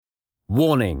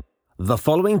Warning: the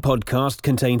following podcast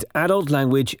contains adult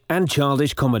language and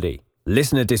childish comedy.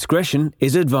 Listener discretion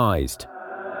is advised.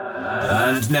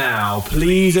 And now,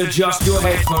 please adjust your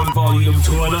headphone volume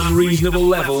to an unreasonable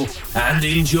level and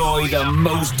enjoy the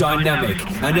most dynamic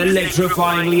and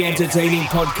electrifyingly entertaining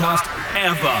podcast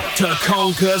ever to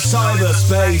conquer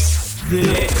cyberspace.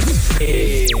 This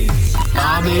is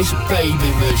Amish Baby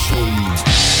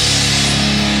Machine.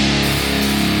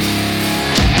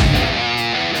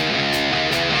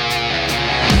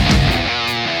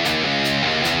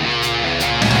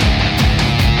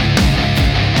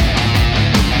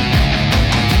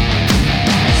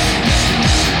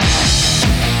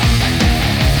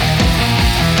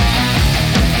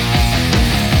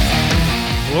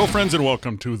 Hello, friends, and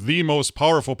welcome to the most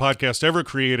powerful podcast ever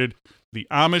created, the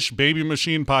Amish Baby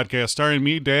Machine podcast, starring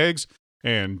me, Dags,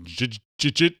 and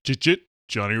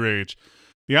Johnny Rage.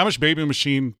 The Amish Baby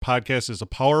Machine podcast is a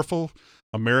powerful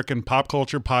American pop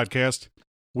culture podcast.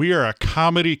 We are a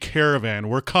comedy caravan.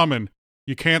 We're coming.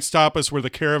 You can't stop us. We're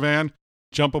the caravan.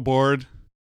 Jump aboard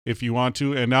if you want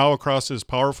to. And now across this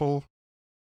powerful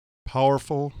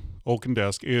oaken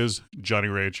desk is Johnny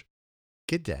Rage.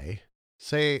 Good day.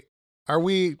 Say, are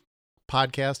we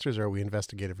podcasters or are we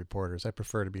investigative reporters? I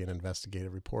prefer to be an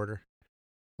investigative reporter.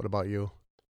 What about you?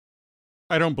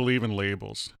 I don't believe in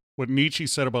labels. What Nietzsche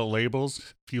said about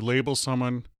labels, if you label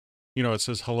someone, you know, it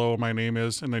says, hello, my name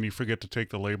is, and then you forget to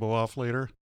take the label off later.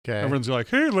 Okay. Everyone's like,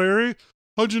 hey, Larry,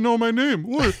 how'd you know my name?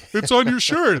 What? It's on your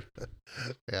shirt.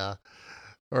 Yeah.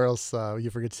 Or else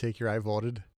you forget to take your I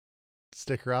voted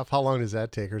sticker off. How long does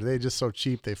that take? Or are they just so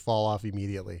cheap they fall off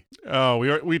immediately? Oh,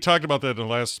 we talked about that in the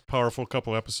last powerful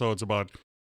couple episodes about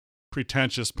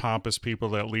pretentious, pompous people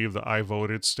that leave the I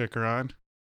voted sticker on.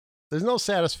 There's no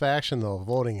satisfaction, though,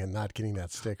 voting and not getting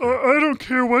that sticker. I don't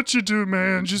care what you do,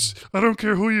 man. I don't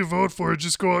care who you vote for.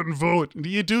 Just go out and vote.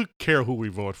 You do care who we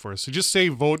vote for. So just say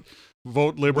vote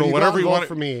liberal, whatever you want.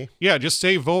 For me. Yeah, just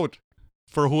say vote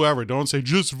for whoever. Don't say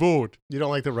just vote. You don't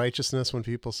like the righteousness when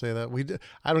people say that?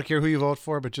 I don't care who you vote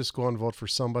for, but just go and vote for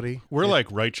somebody. We're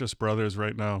like righteous brothers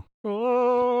right now. I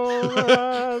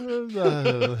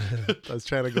was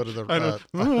trying to go to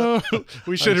the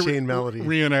we should Unchained Melody.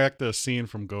 Reenact the scene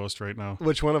from Ghost right now.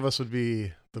 Which one of us would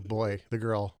be the boy, the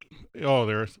girl?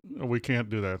 Oh, we can't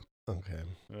do that. Okay.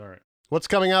 All right. What's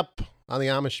coming up on the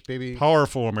Amish Baby?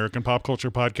 Powerful American pop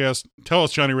culture podcast. Tell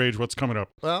us, Johnny Rage, what's coming up?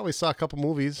 Well, we saw a couple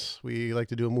movies. We like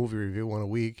to do a movie review one a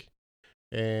week.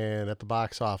 And at the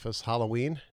box office,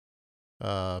 Halloween,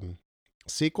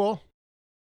 sequel,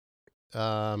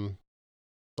 The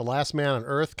Last Man on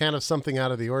Earth, kind of something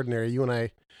out of the ordinary. You and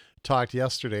I talked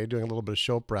yesterday, doing a little bit of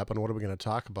show prep on what are we going to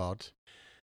talk about.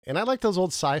 And I like those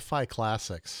old sci-fi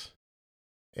classics.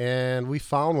 And we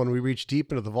found when we reached deep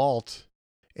into the vault,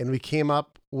 and we came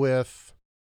up with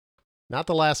not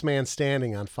The Last Man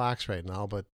Standing on Fox right now,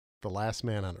 but The Last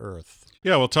Man on Earth.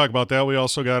 Yeah, we'll talk about that. We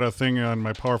also got a thing on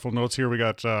my powerful notes here. We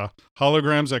got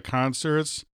holograms at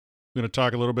concerts. We're going to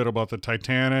talk a little bit about the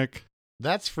Titanic.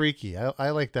 That's freaky.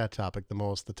 I like that topic the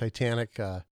most. The Titanic,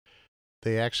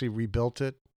 they actually rebuilt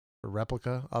it, a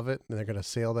replica of it, and they're going to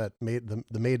sail the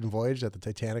maiden voyage that the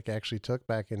Titanic actually took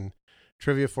back in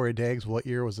Trivia for your Dags. What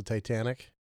year was the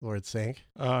Titanic where it sank?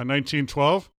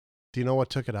 1912. Do you know what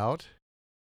took it out?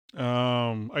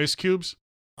 Ice cubes.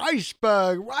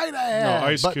 Iceberg, right ahead. No,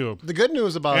 Ice Cube. The good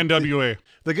news about NWA.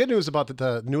 The good news about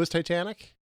the newest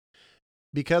Titanic,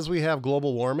 because we have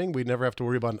global warming, we never have to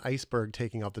worry about an iceberg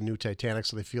taking out the new Titanic,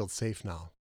 so they feel safe now.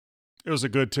 It was a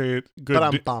good day. It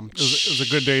was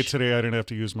a good day today. I didn't have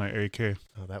to use my AK.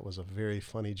 Oh, that was a very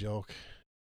funny joke.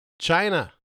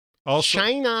 China. Also,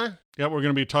 China. Yeah, we're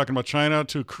going to be talking about China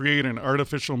to create an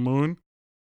artificial moon.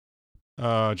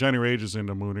 Johnny Rage is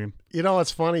into mooning. You know,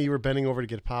 it's funny. You were bending over to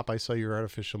get pop. I saw your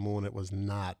artificial moon. It was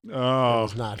not. Oh, it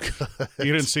was not good.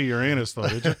 You didn't see Uranus though,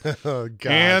 did you? Oh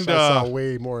gosh, and, I saw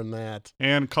way more than that.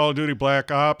 And Call of Duty Black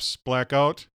Ops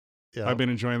Blackout. Yep. I've been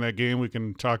enjoying that game. We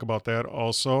can talk about that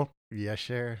also. Yeah,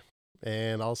 sure.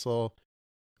 And also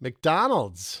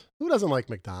McDonald's. Who doesn't like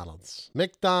McDonald's?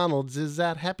 McDonald's is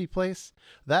that happy place.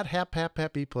 That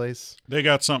happy place. They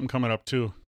got something coming up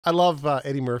too. I love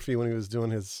Eddie Murphy when he was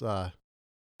doing his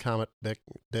comic bit,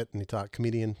 and he talked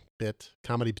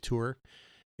comedy tour,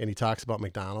 and he talks about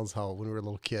McDonald's, how when we were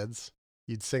little kids,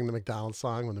 you'd sing the McDonald's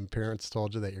song when the parents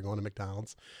told you that you're going to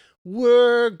McDonald's.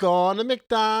 We're going to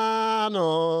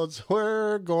McDonald's.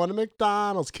 We're going to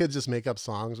McDonald's. Kids just make up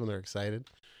songs when they're excited.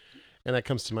 And that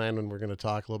comes to mind when we're going to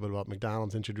talk a little bit about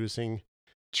McDonald's introducing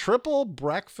Triple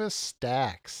Breakfast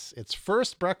Stacks. Its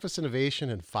first breakfast innovation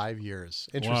in 5 years.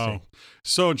 Interesting. Wow.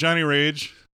 So, Johnny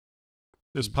Rage,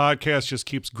 this podcast just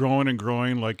keeps growing and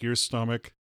growing like your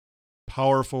stomach.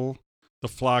 powerful, the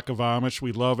flock of Amish.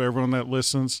 We love everyone that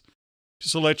listens.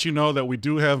 Just to let you know that we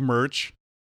do have merch.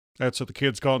 That's what the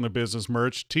kids call it in the business,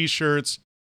 merch. T-shirts,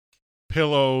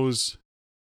 pillows,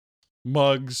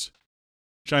 mugs.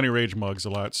 Johnny Rage mugs a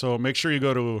lot. So make sure you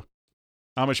go to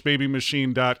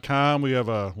AmishBabyMachine.com. We have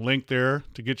a link there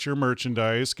to get your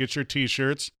merchandise, get your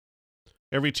T-shirts.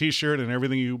 Every T-shirt and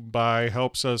everything you buy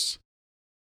helps us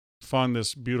fund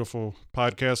this beautiful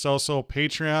podcast. Also,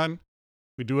 Patreon.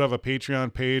 We do have a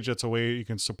Patreon page. That's a way you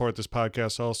can support this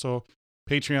podcast also.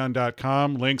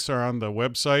 Patreon.com. Links are on the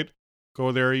website.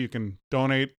 Go there. You can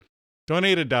donate.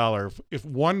 Donate $1. If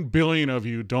 1 billion of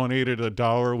you donated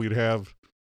 $1, we'd have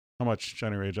how much,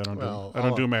 Johnny Rage? I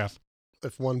don't do math.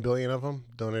 If 1 billion of them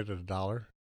donated $1,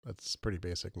 that's pretty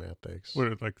basic math, thanks.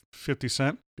 What, like 50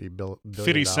 cent? Be billion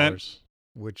 50 cent.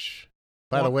 Which,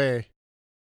 by the way,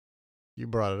 you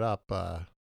brought it up. How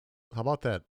about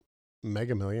that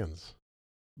Mega Millions?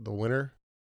 The winner,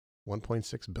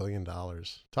 $1.6 billion.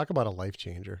 Talk about a life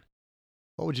changer.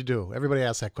 What would you do? Everybody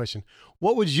asks that question.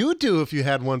 What would you do if you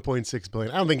had $1.6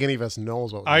 billion? I don't think any of us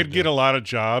knows what. I'd get a lot of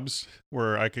jobs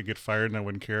where I could get fired and I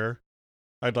wouldn't care.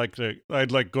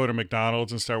 I'd go to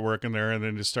McDonald's and start working there, and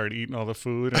then just start eating all the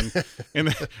food, and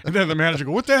then the manager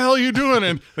go, "What the hell are you doing?"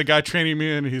 And the guy training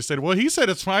me in, he said, "Well, he said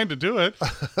it's fine to do it."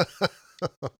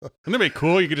 Wouldn't that be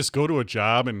cool? You could just go to a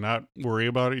job and not worry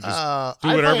about it. You just do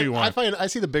whatever you want. I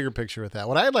see the bigger picture with that.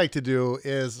 What I'd like to do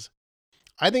is,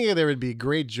 I think there would be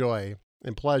great joy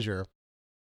and pleasure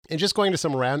in just going to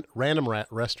some random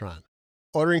restaurant,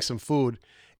 ordering some food,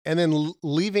 and then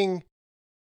leaving.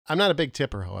 I'm not a big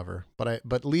tipper, however,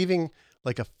 but leaving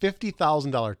like a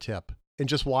 $50,000 tip and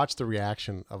just watch the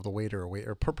reaction of the waiter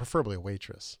or preferably a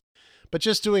waitress. But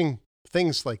just doing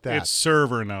things like that. It's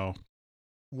server now.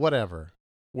 Whatever.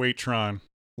 Waitron,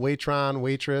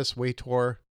 waitress,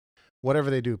 waitor,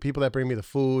 whatever they do. People that bring me the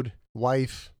food,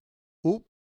 wife. Oop,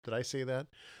 did I say that?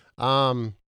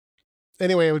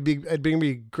 Anyway, it'd bring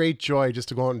me great joy just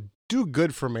to go out and do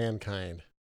good for mankind.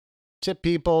 Tip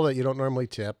people that you don't normally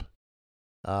tip.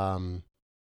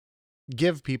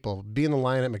 Give people, be in the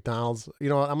line at McDonald's. You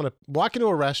know, I'm going to walk into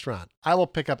a restaurant. I will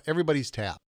pick up everybody's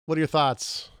tab. What are your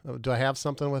thoughts? Do I have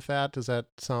something with that? Does that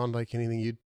sound like anything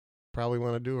you'd probably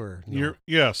want to do, or no?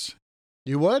 Yes.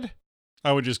 You would?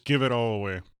 I would just give it all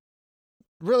away.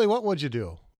 Really? What would you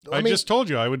do? I mean, just told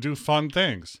you I would do fun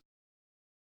things.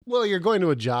 Well, you're going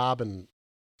to a job and,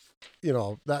 you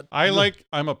know, that.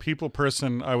 I'm a people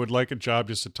person. I would like a job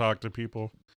just to talk to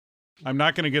people. I'm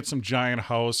not going to get some giant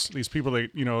house. These people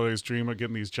that, you know, always dream of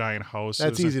getting these giant houses.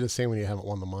 That's easy to say when you haven't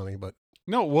won the money, but.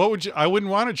 No, I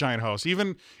wouldn't want a giant house.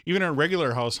 Even a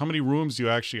regular house, how many rooms do you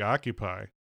actually occupy?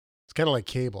 It's kind of like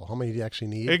cable. How many do you actually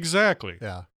need? Exactly.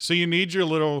 Yeah. So you need your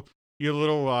little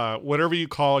whatever you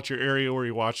call it, your area where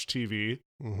you watch TV.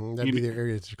 Mm-hmm. That'd be the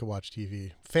area that you could watch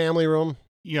TV. Family room.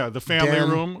 Yeah, the family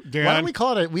room. Den. Why don't we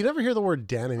call it? We never hear the word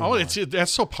den anymore. Oh,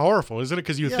 that's so powerful, isn't it?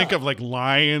 Because you think of like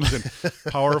lions and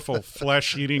powerful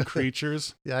flesh-eating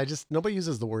creatures. Yeah, nobody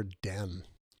uses the word den.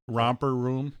 Romper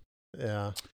room.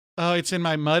 Yeah. Oh, it's in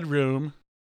my mud room.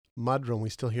 Mud room. We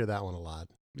still hear that one a lot.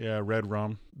 Yeah, red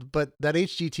rum. But that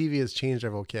HGTV has changed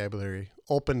our vocabulary.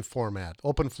 Open format,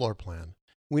 open floor plan.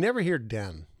 We never hear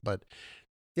den, but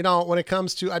you know, when it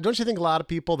comes to, don't you think a lot of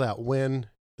people that win,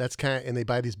 and they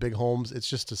buy these big homes, it's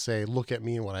just to say, look at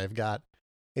me and what I've got.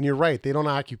 And you're right. They don't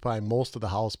occupy most of the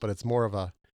house, but it's more of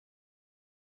a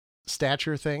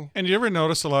stature thing. And you ever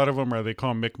notice a lot of them they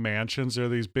call them McMansions? They're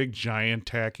these big, giant,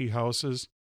 tacky houses.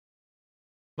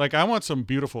 Like, I want some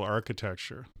beautiful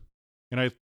architecture.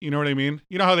 And you know what I mean?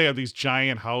 You know how they have these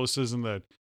giant houses and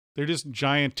they're just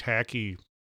giant, tacky.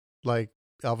 Like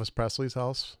Elvis Presley's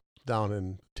house down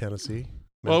in Tennessee. Memphis.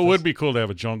 Well, it would be cool to have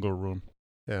a jungle room.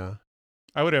 Yeah.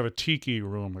 I would have a tiki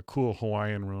room, a cool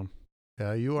Hawaiian room.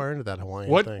 Yeah, you are into that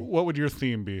Hawaiian thing. What would your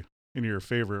theme be in your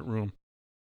favorite room?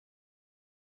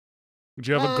 Would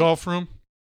you have a golf room?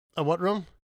 A what room?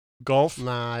 Golf?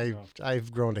 Nah,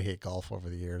 I've grown to hate golf over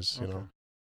the years. Okay. You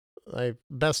know,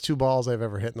 best 2 balls I've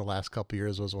ever hit in the last couple of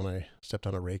years was when I stepped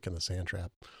on a rake in the sand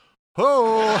trap.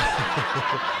 Oh,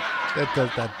 I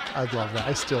love that.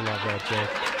 I still love that joke.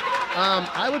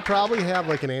 I would probably have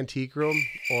like an antique room,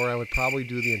 or I would probably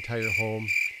do the entire home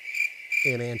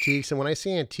in antiques. And when I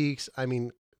say antiques, I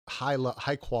mean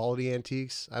high quality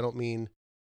antiques. I don't mean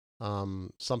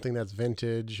something that's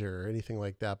vintage or anything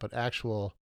like that, but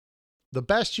the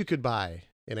best you could buy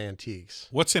in antiques.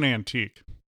 What's an antique?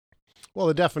 Well,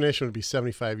 the definition would be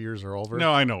 75 years or over.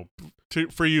 No, I know.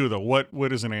 For you though,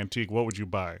 what is an antique? What would you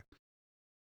buy?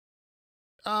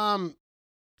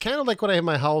 Kind of like what I have in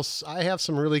my house. I have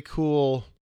some really cool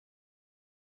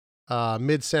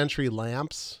mid-century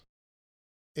lamps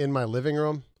in my living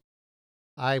room.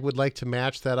 I would like to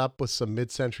match that up with some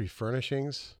mid-century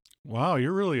furnishings. Wow,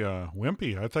 you're really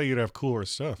wimpy. I thought you'd have cooler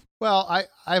stuff. Well, I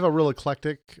have a real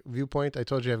eclectic viewpoint. I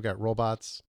told you I've got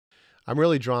robots. I'm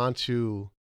really drawn to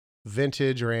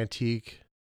vintage or antique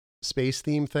space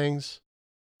themed things.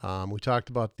 We talked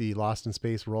about the Lost in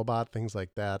Space robot, things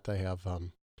like that. I have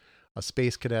a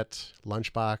Space Cadet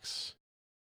lunchbox.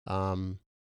 I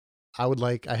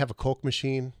have a Coke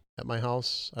machine at my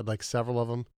house. I'd like several of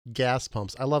them. Gas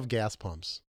pumps. I love gas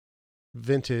pumps.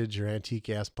 Vintage or antique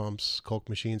gas pumps, Coke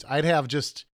machines. I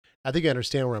think I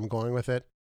understand where I'm going with it.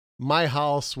 My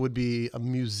house would be a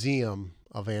museum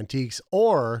of antiques,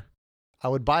 or I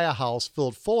would buy a house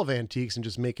filled full of antiques and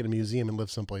just make it a museum and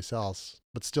live someplace else,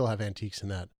 but still have antiques in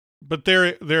that. But there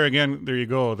again, there you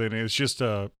go. Then it's just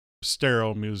a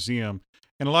sterile museum.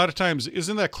 And a lot of times,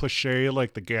 isn't that cliche,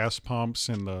 like the gas pumps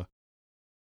and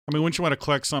wouldn't you want to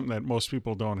collect something that most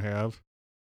people don't have?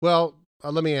 Well,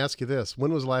 let me ask you this.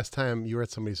 When was the last time you were at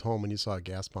somebody's home and you saw a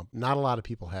gas pump? Not a lot of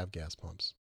people have gas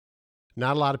pumps.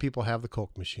 Not a lot of people have the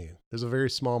Coke machine. There's a very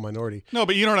small minority. No,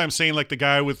 but you know what I'm saying? Like the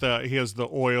guy with he has the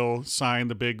oil sign,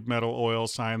 the big metal oil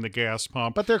sign, the gas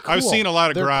pump. But they're cool. I've seen a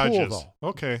lot of They're garages. cool, though.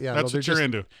 Okay, Yeah, that's no, what you're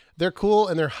into. They're cool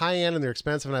and they're high end and they're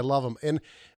expensive and I love them. And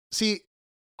see,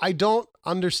 I don't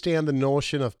understand the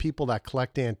notion of people that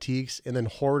collect antiques and then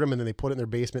hoard them and then they put it in their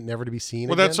basement never to be seen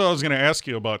Well, again. that's what I was going to ask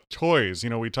you about toys. You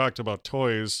know, we talked about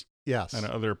toys Yes. and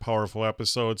other powerful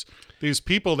episodes. These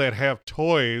people that have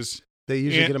toys, They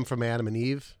usually get them from Adam and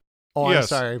Eve. Oh,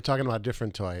 Yes. I'm sorry. I'm talking about a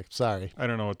different toy. Sorry. I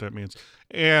don't know what that means.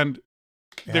 And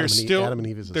they're still Adam and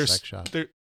Eve is a sex shop.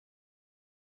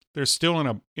 They're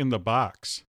still in the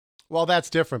box. Well, that's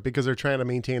different because they're trying to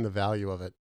maintain the value of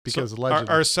it. Because So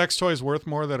allegedly, are sex toys worth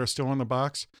more that are still in the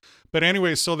box? But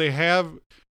anyway, so they have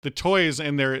the toys,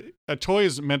 and a toy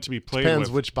is meant to be played depends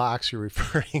with. which box you're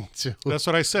referring to. That's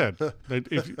what I said.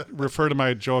 If you refer to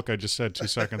my joke I just said 2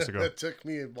 seconds ago. It took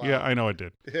me a while. Yeah, I know it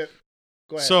did.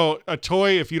 Go ahead. So a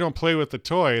toy, if you don't play with the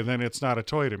toy, then it's not a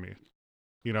toy to me.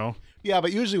 You know? Yeah,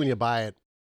 but usually when you buy it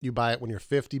when you're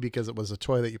 50 because it was a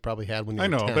toy that you probably had when you were I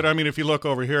know, 10. but I mean, if you look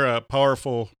over here,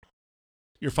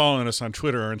 you're following us on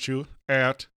Twitter, aren't you?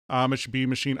 At Amish B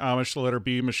Machine, Amish the letter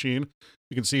B Machine.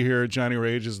 You can see here Johnny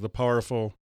Rage is the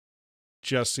powerful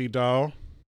Jesse doll.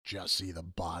 Jesse the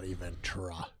Body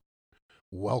Ventura.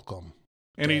 Welcome.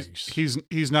 And Thanks.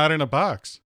 he's not in a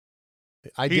box.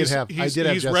 I did have Jesse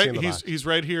in the box. He's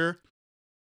right here.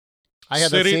 I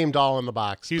had that same doll in the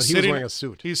box, but he was wearing a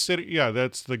suit. He's sitting. Yeah,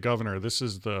 that's the governor. This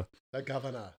is the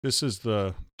governor. This is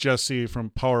the Jesse from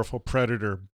Powerful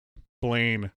Predator,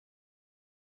 Blaine.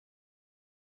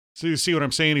 So you see what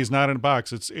I'm saying? He's not in a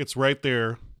box. It's right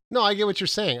there. No, I get what you're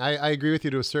saying. I agree with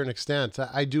you to a certain extent.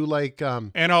 I do like.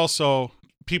 And also,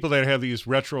 people that have these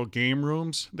retro game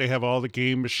rooms, they have all the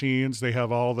game machines. They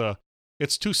have all the.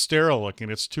 It's too sterile looking.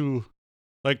 It's too,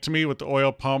 like to me with the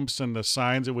oil pumps and the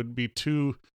signs, it would be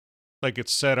too, like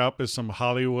it's set up as some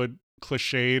Hollywood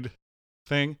cliched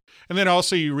thing. And then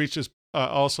also you reach this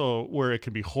also where it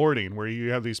can be hoarding, where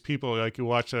you have these people like you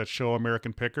watch that show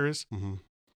American Pickers. Mm-hmm.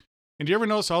 And do you ever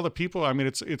notice all the people? I mean,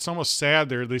 it's almost sad.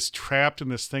 They're this trapped in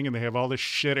this thing, and they have all this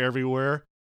shit everywhere,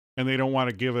 and they don't want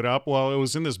to give it up. Well, it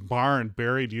was in this barn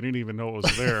buried. You didn't even know it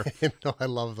was there. No, I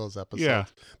love those episodes. Yeah,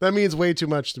 that means way too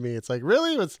much to me. It's like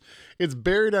really, it's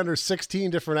buried under 16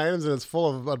 different items, and it's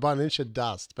full of about an inch of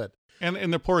dust. But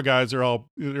and the poor guys, they're all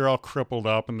crippled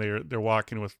up, and they're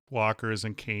walking with walkers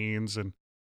and canes, and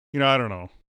I don't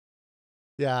know.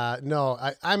 Yeah, no,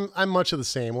 I'm much of the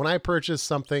same. When I purchase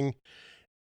something.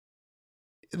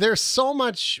 There's so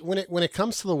much when it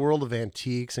comes to the world of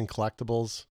antiques and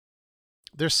collectibles.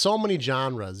 There's so many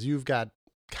genres. You've got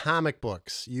comic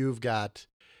books. You've got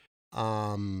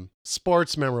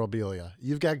sports memorabilia.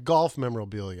 You've got golf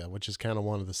memorabilia, which is kind of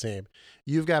one of the same.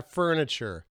 You've got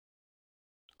furniture.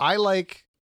 I like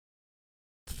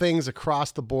things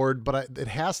across the board, but it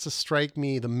has to strike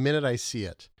me the minute I see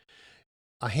it.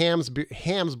 A Ham's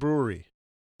Brewery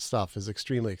stuff is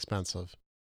extremely expensive.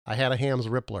 I had a Hamm's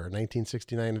Rippler,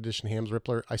 1969 edition Hamm's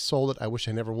Rippler. I sold it. I wish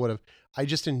I never would have. I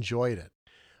just enjoyed it.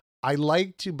 I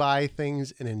like to buy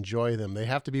things and enjoy them. They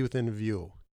have to be within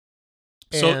view.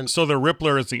 So the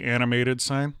Rippler is the animated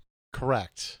sign?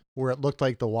 Correct. Where it looked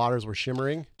like the waters were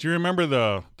shimmering. Do you remember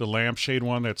the lampshade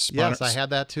one that spun? Yes, I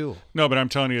had that too. No, but I'm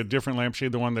telling you, a different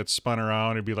lampshade, the one that spun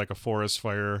around, it'd be like a forest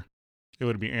fire. It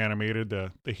would be animated.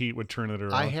 The heat would turn it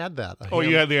around. I had that.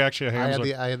 You had the actual Hams?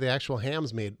 I had the actual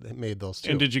Hams made those too.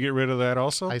 And did you get rid of that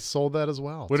also? I sold that as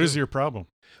well. What is your problem?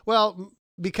 Well,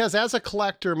 because as a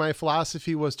collector, my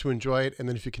philosophy was to enjoy it, and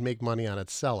then if you can make money on it,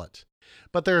 sell it.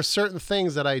 But there are certain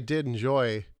things that I did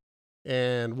enjoy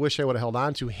and wish I would have held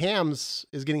on to. Hams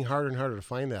is getting harder and harder to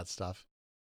find that stuff.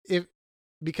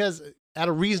 Because at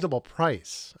a reasonable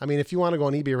price. I mean, if you want to go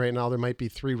on eBay right now, there might be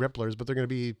 3 Ripplers, but they're going to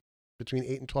be between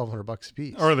 $800 and $1,200 a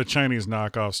piece. Or the Chinese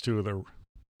knockoffs too.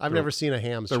 I've never seen a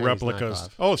Hams the Chinese replicas.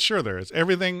 knockoff. Oh, sure there is.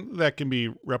 Everything that can be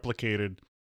replicated,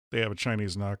 they have a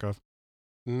Chinese knockoff.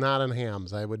 Not in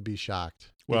Hams. I would be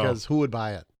shocked. Well- Because who would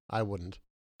buy it? I wouldn't.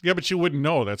 Yeah, but you wouldn't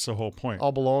know. That's the whole point.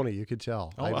 All baloney. You could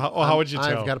tell. Oh, how would you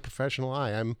tell? I've got a professional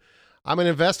eye. I'm an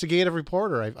investigative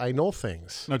reporter. I know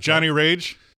things. Now, Johnny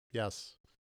Rage, Yes.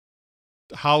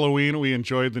 Halloween. We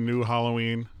enjoyed the new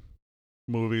Halloween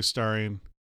movie starring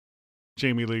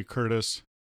Jamie Lee Curtis.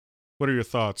 What are your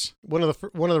thoughts? One of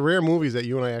the rare movies that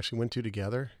you and I actually went to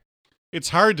together. It's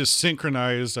hard to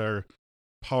synchronize our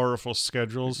powerful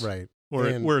schedules. Right. We're,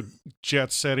 And- we're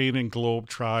jet setting and globe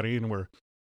trotting. We're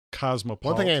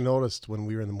cosmopolitan. One thing I noticed when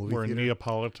we were in the movie We're theater,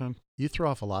 Neapolitan. you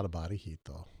throw off a lot of body heat,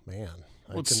 though. Man.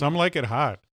 Some like it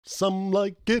hot. Some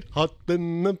like it hot.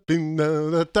 Boom, boom.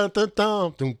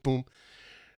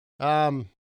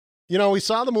 We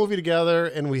saw the movie together,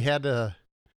 and we had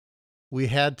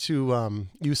to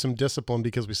use some discipline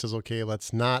because we says, okay,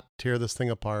 let's not tear this thing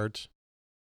apart.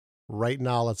 Right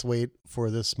now, let's wait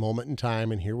for this moment in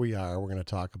time, and here we are. We're going to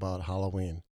talk about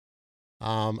Halloween.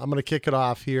 I'm going to kick it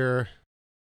off here.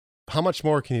 How much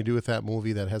more can you do with that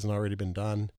movie that hasn't already been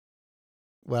done?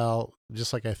 Well,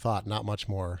 just like I thought, not much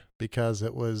more, because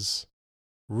it was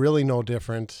really no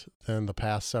different than the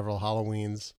past several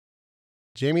Halloweens.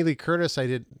 Jamie Lee Curtis, I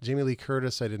did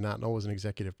not know was an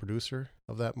executive producer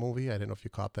of that movie. I didn't know if you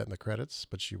caught that in the credits,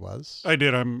 but she was. I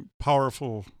did. I'm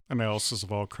powerful analysis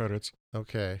of all credits.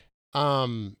 Okay.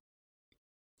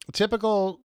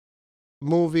 Typical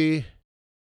movie,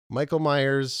 Michael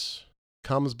Myers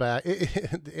comes back,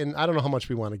 and I don't know how much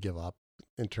we want to give up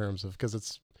in terms of, because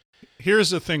it's. Here's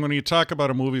the thing: when you talk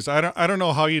about a movies, I don't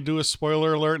know how you do a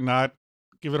spoiler alert, not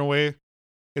give it away.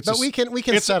 But we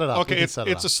can set it up. Okay, it's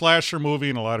a slasher movie,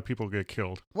 and a lot of people get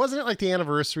killed. Wasn't it like the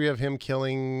anniversary of him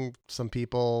killing some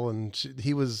people? And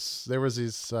there was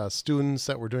these students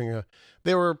that were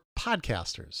they were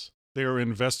podcasters. They were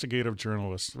investigative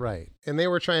journalists. Right. And they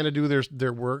were trying to do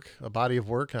their work, a body of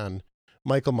work on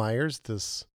Michael Myers,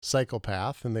 this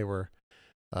psychopath. And they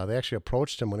actually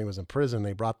approached him when he was in prison.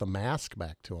 They brought the mask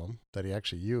back to him that he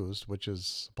actually used, which is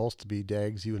supposed to be,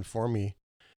 Dags, you informed me.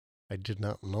 I did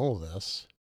not know this.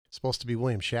 It's supposed to be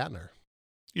William Shatner.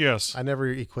 Yes. I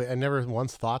never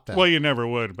once thought that. Well, you never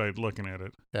would by looking at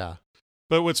it. Yeah.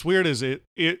 But what's weird is it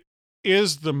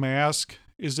is the mask.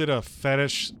 Is it a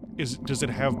fetish? Does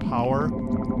it have power?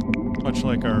 Much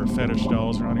like our fetish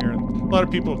dolls around here. A lot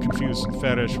of people confuse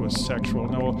fetish with sexual.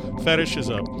 No, fetish is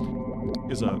a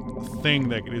thing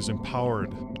that is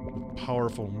empowered with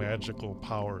powerful magical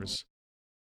powers.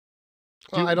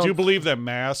 Do you believe that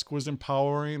mask was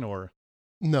empowering or?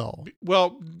 No.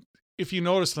 Well, if you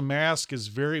notice, the mask is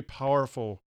very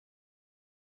powerful.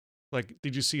 Like,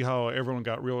 did you see how everyone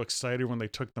got real excited when they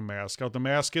took the mask out? The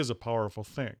mask is a powerful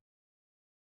thing.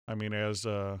 I mean, as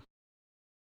the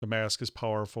mask is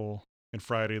powerful in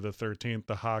Friday the 13th,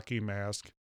 the hockey mask,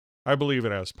 I believe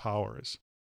it has powers.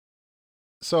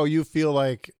 So you feel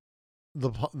like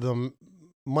the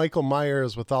Michael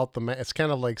Myers without the mask, it's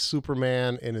kind of like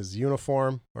Superman in his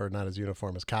uniform, or not his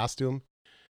uniform, his costume.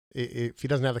 If he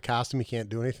doesn't have the costume, he can't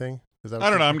do anything. Is that what I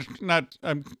don't know.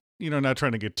 I'm not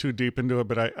trying to get too deep into it,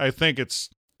 but I think it's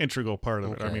integral part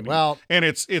of it. I mean, well, and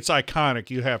it's iconic.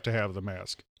 You have to have the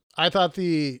mask. I thought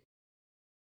the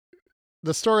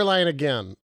storyline,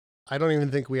 again, I don't even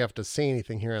think we have to say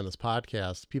anything here on this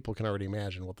podcast. People can already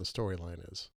imagine what the storyline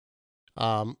is.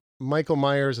 Michael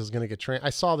Myers is going to get I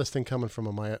saw this thing coming from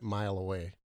a mile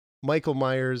away. Michael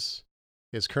Myers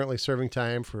is currently serving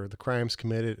time for the crimes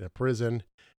committed in a prison,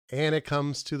 and it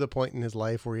comes to the point in his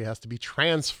life where he has to be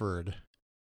transferred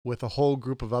with a whole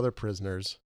group of other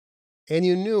prisoners. And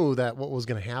you knew that what was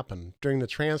going to happen during the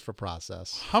transfer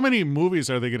process. How many movies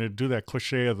are they going to do that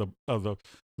cliche of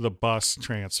the bus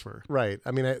transfer? Right.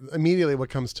 I mean, immediately what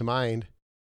comes to mind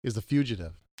is The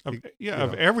Fugitive. Of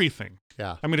everything.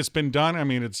 Yeah. I mean, it's been done. I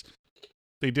mean,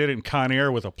 they did it in Con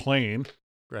Air with a plane.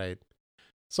 Right.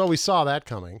 So we saw that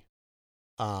coming.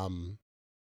 I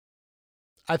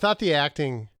thought the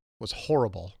acting was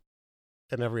horrible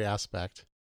in every aspect.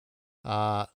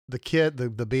 The kid, the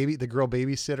girl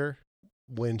babysitter,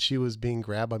 when she was being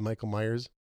grabbed by Michael Myers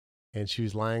and she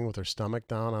was lying with her stomach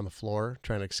down on the floor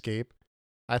trying to escape,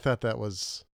 I thought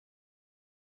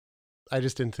I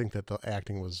just didn't think that the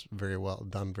acting was very well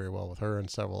with her, and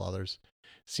several others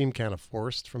seemed kind of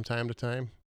forced from time to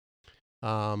time.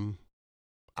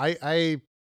 I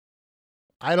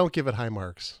I don't give it high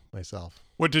marks myself.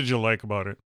 What did you like about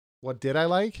it? What did I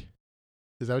like?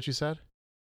 Is that what you said?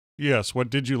 Yes. What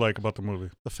did you like about the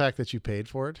movie? The fact that you paid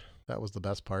for it. That was the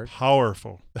best part.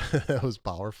 Powerful. That was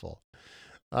powerful.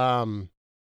 I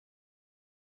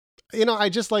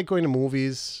just like going to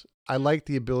movies. I like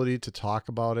the ability to talk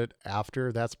about it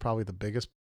after. That's probably the biggest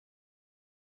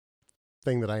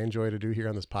thing that I enjoy to do here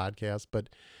on this podcast. But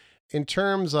in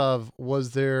terms of,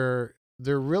 was there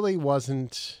really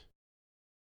wasn't.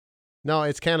 No,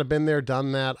 it's kind of been there,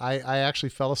 done that. I actually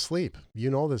fell asleep. You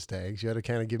know this, Dags. You had to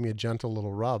kind of give me a gentle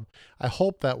little rub. I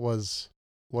hope that was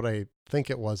what I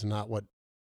think it was, not what,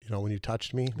 when you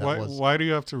touched me. Why do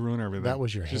you have to ruin everything? That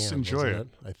was your hand. Just enjoy it.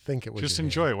 I think it was Just your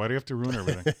enjoy hand. it. Why do you have to ruin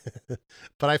everything?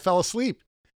 But I fell asleep.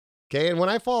 Okay, and when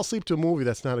I fall asleep to a movie,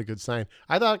 that's not a good sign.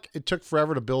 I thought it took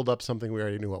forever to build up something we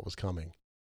already knew what was coming.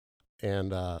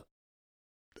 And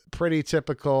pretty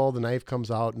typical. The knife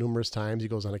comes out numerous times. He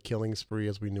goes on a killing spree,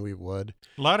 as we knew he would.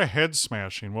 A lot of head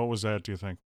smashing. What was that, do you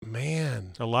think?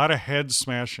 Man. A lot of head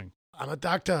smashing. I'm a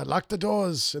doctor. Lock the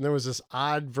doors. And there was this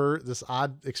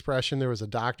odd expression. There was a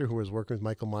doctor who was working with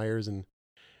Michael Myers, and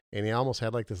he almost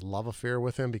had like this love affair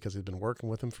with him because he'd been working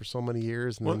with him for so many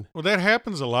years. And Well, that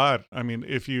happens a lot. I mean,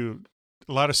 a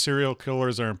lot of serial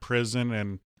killers are in prison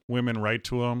and women write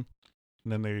to them,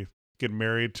 and then they get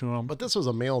married to them. But this was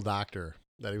a male doctor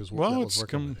that was working with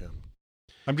him.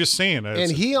 I'm just saying.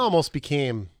 And he almost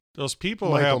became those people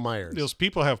Michael Myers. Those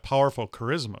people have powerful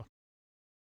charisma.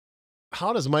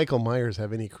 How does Michael Myers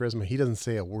have any charisma? He doesn't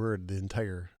say a word the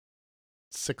entire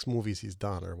 6 movies he's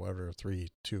done, or whatever, 3,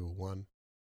 2, 1.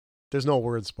 There's no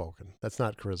word spoken. That's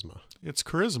not charisma. It's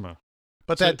charisma.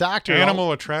 But that doctor...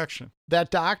 Animal attraction.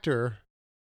 That doctor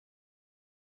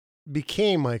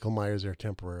became Michael Myers there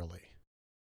temporarily.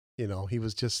 He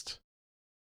was just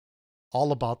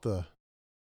all about the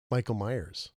Michael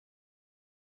Myers.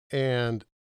 And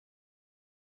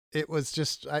it was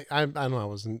just, I don't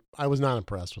know, I was not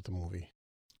impressed with the movie.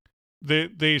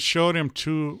 They showed him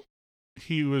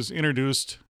he was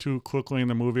introduced too quickly in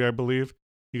the movie, I believe.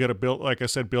 You got to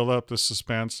build up the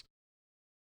suspense.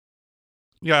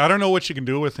 Yeah, I don't know what you can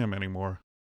do with him anymore.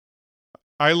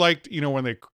 I liked, when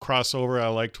they cross over, I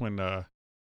liked when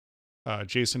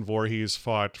Jason Voorhees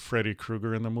fought Freddy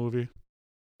Krueger in the movie.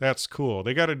 That's cool.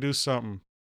 They got to do something.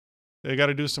 They got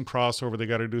to do some crossover. They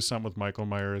got to do something with Michael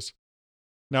Myers.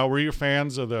 Now, were you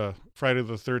fans of the Friday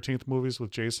the 13th movies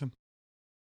with Jason?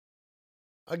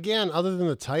 Again, other than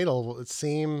the title, it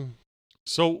seemed...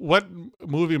 So what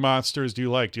movie monsters do you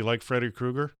like? Do you like Freddy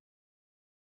Krueger?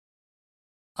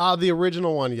 The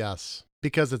original one, yes,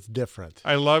 because it's different.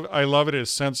 I love it,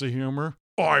 his sense of humor.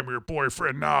 I'm your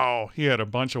boyfriend now. He had a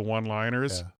bunch of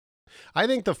one-liners. Yeah. I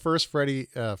think the first Friday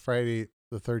the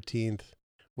 13th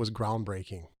was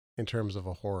groundbreaking in terms of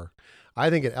a horror. I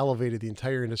think it elevated the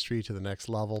entire industry to the next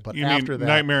level. But after that,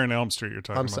 Nightmare on Elm Street, you're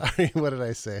talking about. I'm sorry, what did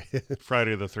I say?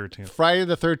 Friday the 13th. Friday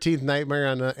the 13th, Nightmare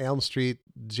on Elm Street,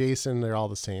 Jason, they're all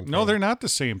the same thing. No, they're not the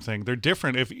same thing. They're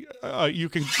different. If you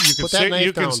can put say that knife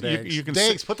you can down, you can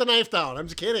Dags, say, put the knife down. I'm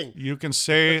just kidding. You can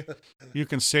say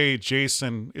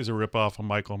Jason is a ripoff of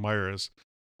Michael Myers,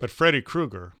 but Freddy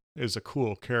Krueger is a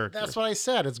cool character. That's what I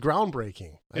said. It's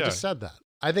groundbreaking. I just said that.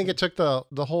 I think it took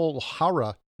the whole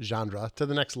horror genre to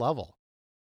the next level.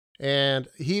 And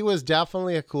he was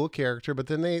definitely a cool character, but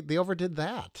then they overdid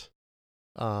that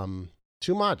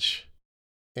too much.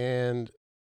 And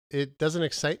it doesn't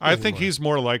excite me I think anymore. he's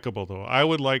more likable, though. I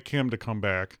would like him to come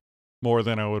back more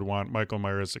than I would want Michael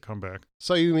Myers to come back.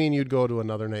 So you mean you'd go to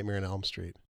another Nightmare on Elm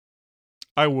Street?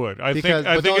 I would. But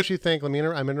don't you think, I'm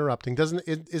interrupting,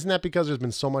 isn't that because there's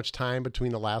been so much time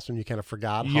between the last one you kind of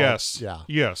forgot? Yes. Yeah.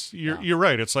 Yes. You're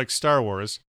right. It's like Star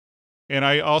Wars. And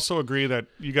I also agree that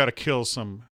you got to kill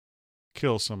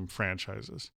some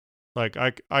franchises. Like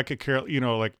I could care,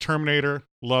 like Terminator,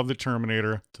 love the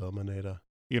Terminator.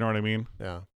 You know what I mean?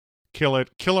 Yeah. Kill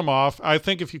them off. I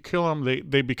think if you kill them,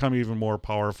 they become even more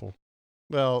powerful.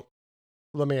 Well,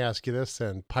 let me ask you this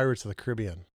then. Pirates of the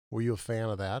Caribbean. Were you a fan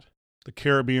of that? The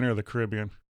Caribbean or the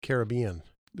Caribbean? Caribbean.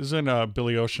 Isn't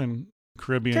Billy Ocean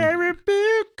Caribbean?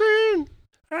 Caribbean.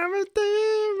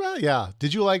 Yeah.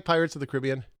 Did you like Pirates of the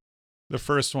Caribbean? The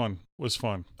first one was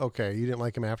fun. Okay. You didn't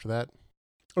like him after that?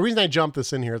 The reason I jumped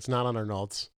this in here, it's not on our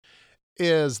notes,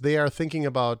 is they are thinking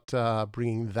about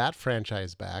bringing that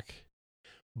franchise back,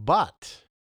 but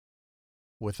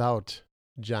without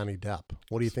Johnny Depp.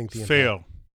 What do you think? Fail.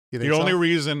 You think the so? only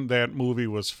reason that movie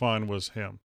was fun was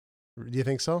him. Do you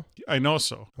think so? I know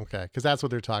so. Okay, because that's what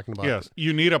they're talking about. Yes,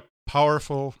 you need a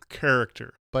powerful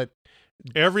character. But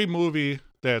every movie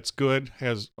that's good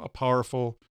has a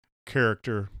powerful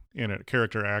character in it,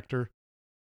 character actor.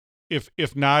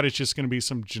 if not, it's just going to be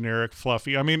some generic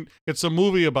fluffy. I mean, it's a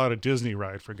movie about a Disney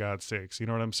ride, for God's sakes. You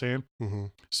know what I'm saying? Mm-hmm.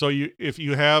 So if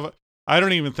you have, I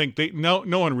don't even think no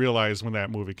one realized when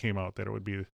that movie came out that it would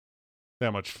be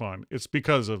that much fun. It's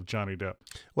because of Johnny Depp.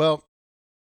 Well,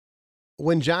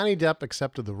 when Johnny Depp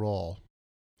accepted the role,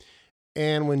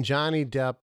 and when Johnny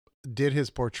Depp did his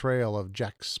portrayal of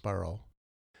Jack Sparrow,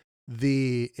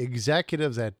 the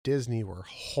executives at Disney were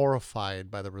horrified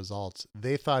by the results.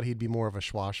 They thought he'd be more of a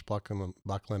swashbuckling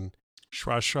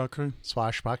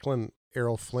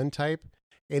Errol Flynn type,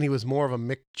 and he was more of a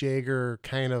Mick Jagger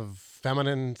kind of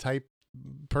feminine type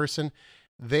person.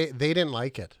 They didn't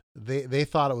like it. They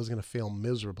thought it was going to fail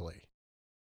miserably.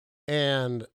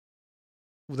 And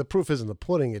the proof is in the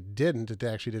pudding. It didn't. It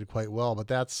actually did quite well, but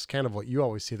that's kind of what you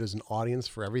always see. There's an audience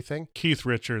for everything. Keith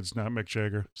Richards, not Mick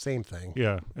Jagger. Same thing.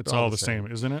 Yeah, it's all the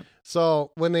same, isn't it?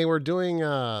 So when they were doing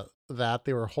that,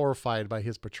 they were horrified by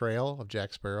his portrayal of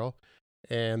Jack Sparrow,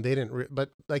 and they didn't.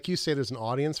 But like you say, there's an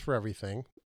audience for everything.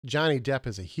 Johnny Depp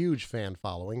has a huge fan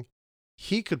following.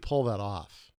 He could pull that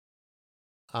off.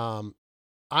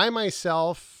 I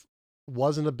myself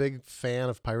wasn't a big fan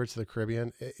of Pirates of the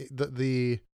Caribbean.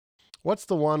 What's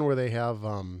the one where they have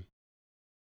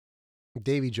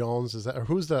Davy Jones? Is that, or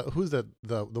who's the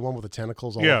one with the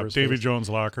tentacles all over his Davy face? Jones'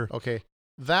 locker. Okay.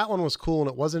 That one was cool, and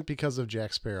it wasn't because of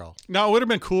Jack Sparrow. No, it would have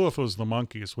been cool if it was the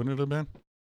Monkees, wouldn't it have been?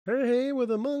 Hey, we're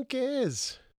the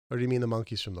monkeys. Or do you mean the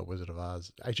monkeys from The Wizard of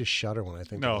Oz? I just shudder when I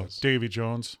think of those. Davy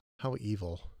Jones. How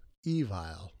evil.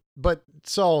 Evil. But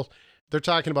so they're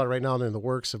talking about it right now. They're in the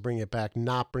works of bringing it back,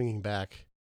 not bringing back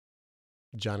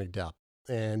Johnny Depp.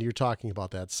 And you're talking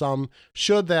about that.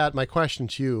 My question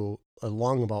to you, a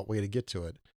long about way to get to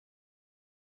it,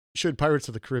 should Pirates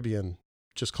of the Caribbean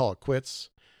just call it quits?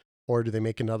 Or do they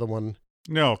make another one?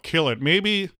 No, kill it.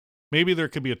 Maybe there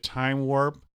could be a time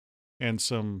warp and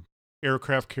some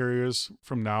aircraft carriers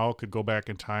from now could go back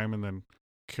in time and then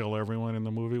kill everyone in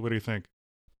the movie. What do you think?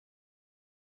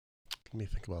 Let me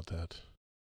think about that.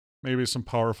 Maybe some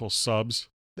powerful subs.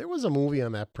 There was a movie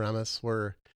on that premise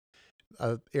where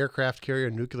a nuclear aircraft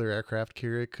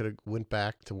carrier could have went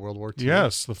back to World War II.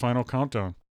 Yes, The Final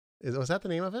Countdown. Was that the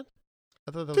name of it?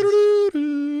 I thought that was...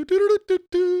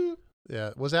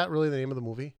 Yeah, was that really the name of the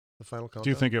movie? The Final Countdown? Do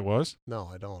you think it was? No,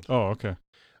 I don't. Oh, okay.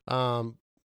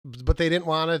 But they didn't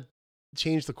want to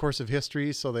change the course of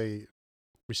history, so they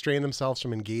restrained themselves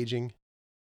from engaging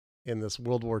in this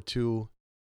World War II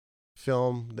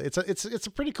film. It's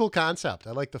a pretty cool concept.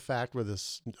 I like the fact where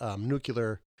this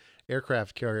nuclear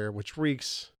aircraft carrier, which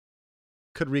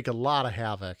could wreak a lot of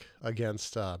havoc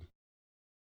against the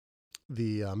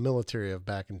military of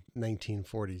back in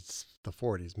 1940s, the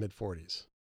 40s, mid 40s.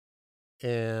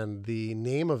 And the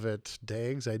name of it,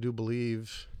 Dags, I do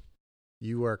believe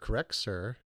you are correct,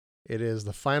 sir. It is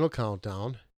The Final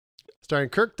Countdown, starring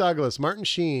Kirk Douglas, Martin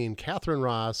Sheen, Catherine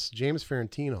Ross, James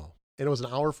Ferrantino. And it was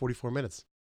an hour, 44 minutes.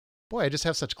 Boy, I just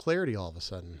have such clarity all of a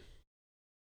sudden.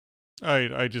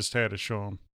 I just had to show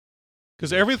him.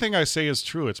 Because everything I say is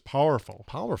true. It's powerful.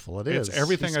 Powerful, it is.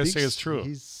 Everything I say is true.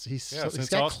 He's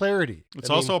got clarity. It's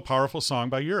also a powerful song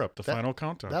by Europe, The Final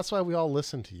Countdown. That's why we all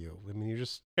listen to you. I mean,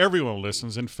 Everyone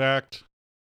listens. In fact,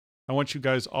 I want you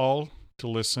guys all to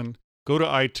listen. Go to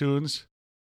iTunes.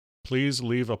 Please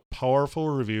leave a powerful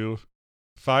review.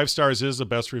 5 stars is the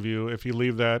best review. If you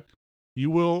leave that, you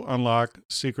will unlock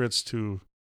secrets to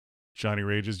Johnny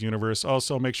Rage's universe.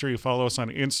 Also, make sure you follow us on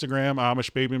Instagram,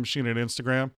 Amish Baby Machine at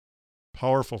Instagram.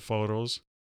 Powerful photos.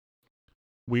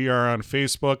 We are on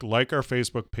Facebook. Like our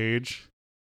Facebook page.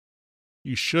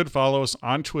 You should follow us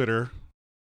on Twitter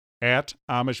at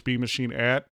Amish B Machine,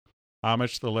 at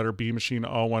Amish, the letter B Machine,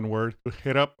 all one word.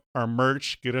 Hit up our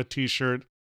merch. Get a t-shirt.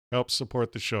 Help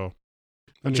support the show.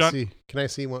 Let me see. Can I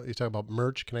see what you talk about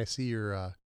merch? Can I see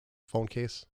your phone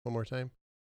case one more time?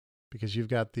 Because you've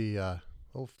got the.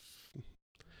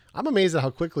 I'm amazed at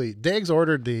how quickly Dags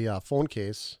ordered the phone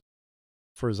case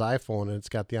for his iPhone, and it's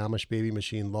got the Amish Baby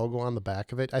Machine logo on the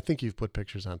back of it. I think you've put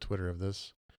pictures on Twitter of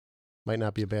this. Might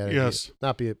not be a bad idea. Yes.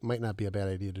 Might not be a bad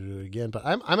idea to do it again. But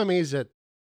I'm amazed at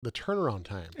the turnaround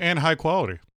time and high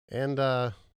quality. And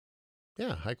high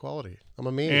quality. I'm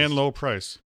amazed. And low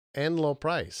price. And low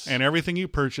price. And everything you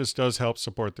purchase does help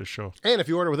support this show. And if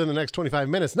you order within the next 25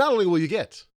 minutes, not only will you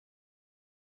get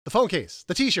the phone case,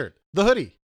 the t-shirt, the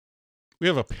hoodie. We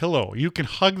have a pillow. You can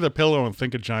hug the pillow and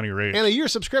think of Johnny Rage. And a year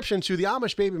subscription to the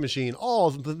Amish Baby Machine,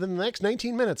 all within the next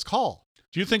 19 minutes. Call.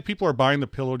 Do you think people are buying the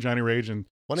pillow Johnny Rage and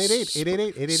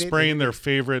 1-888-888-888 spraying their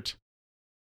favorite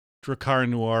Drakkar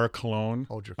Noir cologne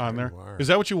on there? Noir. Is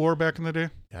that what you wore back in the day?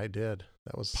 Yeah, I did.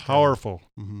 That was powerful.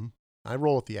 Mm-hmm. I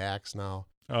roll with the Axe now.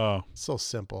 Oh, So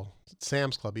simple.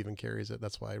 Sam's Club even carries it.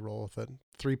 That's why I roll with it.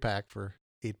 3-pack for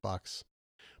 $8.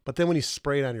 But then when you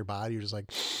spray it on your body, you're just like,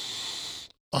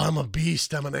 I'm a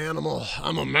beast. I'm an animal.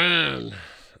 I'm a man.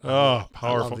 oh,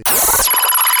 powerful.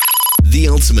 The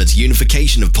ultimate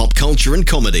unification of pop culture and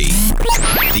comedy.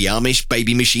 The Amish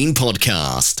Baby Machine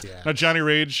Podcast. Yeah. Now, Johnny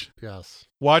Rage, Yes.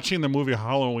 watching the movie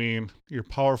Halloween, your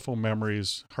powerful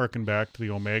memories harken back to the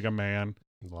Omega Man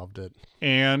Loved it.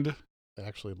 and I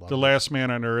actually loved The it. Last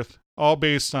Man on Earth, all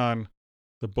based on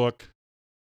the book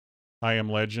I Am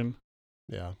Legend,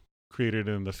 Yeah. created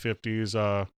in the 50s.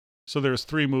 So there's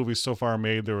 3 movies so far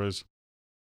made. There was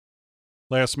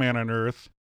Last Man on Earth,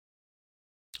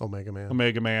 Omega Man.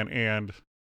 Omega Man, and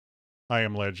I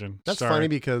Am Legend. That's starring- funny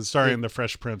because starring the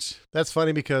Fresh Prince. that's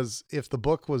funny because if the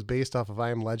book was based off of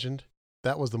I Am Legend,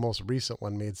 that was the most recent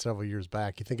one made several years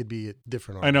back. You think it'd be a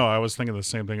different order. I know. I was thinking the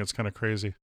same thing. It's kind of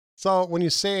crazy. So when you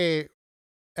say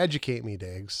educate me,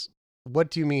 Diggs, what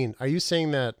do you mean? Are you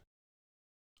saying that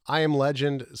I Am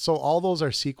Legend, so all those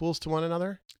are sequels to one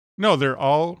another? No, they're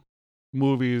all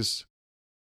movies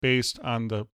based on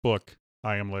the book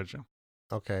I Am Legend.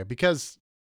 Okay, because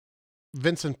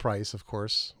Vincent Price, of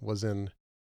course, was in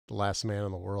The Last Man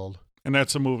in the World. And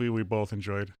that's a movie we both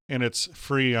enjoyed. And it's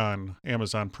free on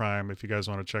Amazon Prime if you guys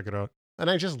want to check it out. And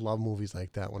I just love movies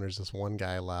like that when there's just one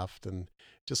guy left. And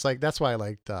just like, that's why I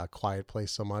liked Quiet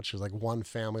Place so much. There's like one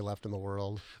family left in the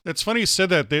world. It's funny you said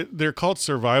that. They're called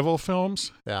survival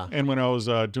films. Yeah. And when I was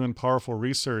doing powerful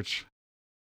research,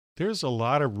 there's a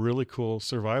lot of really cool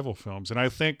survival films. And I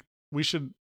think we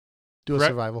should, Do a Right.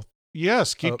 survival.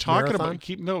 yes, keep A talking marathon? about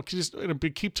keep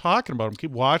talking about them,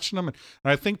 keep watching them. And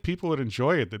I think people would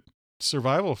enjoy it. That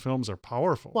survival films are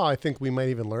powerful. Well, I think we might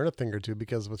even learn a thing or two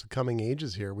because with the coming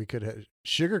ages here, we could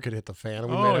sugar could hit the fan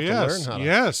and we might have to learn how to.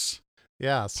 yes.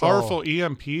 Yeah. So, Powerful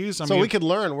EMPs. I so mean, we could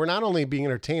learn. We're not only being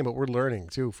entertained, but we're learning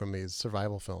too from these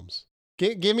survival films.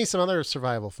 Give me some other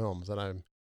survival films that I'm.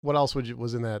 What else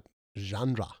was in that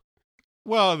genre?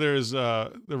 well, there's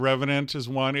The Revenant is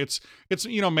one. It's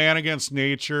man against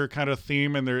nature kind of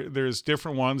theme, and there's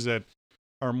different ones that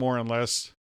are more and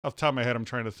less. Off the top of my head, I'm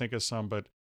trying to think of some, but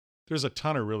there's a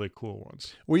ton of really cool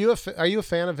ones. Are you a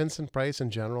fan of Vincent Price in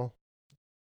general?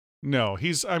 No, he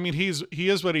is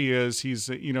what he is. He's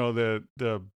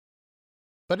the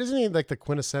But isn't he like the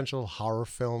quintessential horror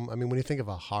film? I mean, when you think of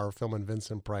a horror film and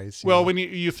Vincent Price, well, when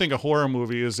you think a horror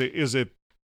movie, is it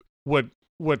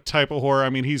what type of horror? I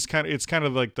mean, it's kind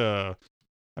of like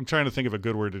I'm trying to think of a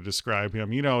good word to describe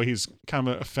him. He's kind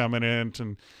of effeminate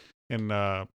and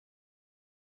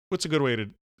what's a good way to?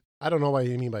 I don't know what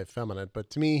you mean by feminine, but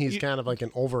to me, he's kind of like an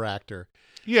overactor.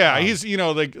 Yeah, he's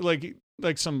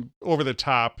like some over the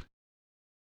top,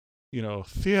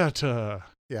 theater.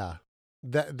 Yeah,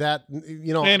 that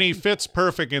And he fits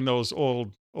perfect in those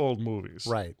old movies.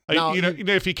 right. Like, Now,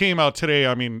 if he came out today,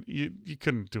 I mean, you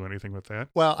couldn't do anything with that.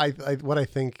 well, what I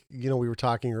think, we were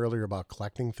talking earlier about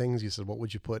collecting things. You said, what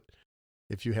would you put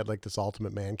if you had like this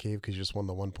ultimate man cave because you just won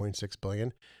the 1.6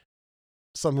 billion?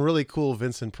 Some really cool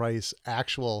Vincent Price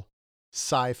actual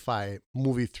sci-fi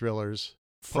movie thrillers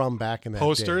from back in that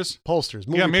Posters? day. Posters.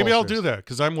 Movie Yeah, maybe I'll posters. do that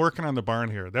because I'm working on the barn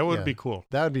here. That would Yeah. be cool.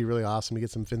 That would be really awesome to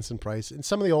get some Vincent Price and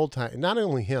some of the old time. Not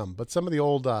only him, but some of the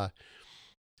old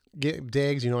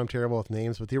Dags. I'm terrible with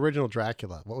names, but the original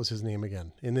Dracula. What was his name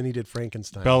again? And then he did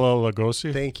Frankenstein. Bela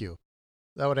Lugosi. Thank you.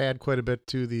 That would add quite a bit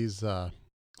to these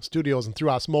studios, and through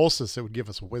osmosis, it would give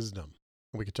us wisdom,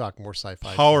 and we could talk more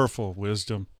sci-fi. Powerful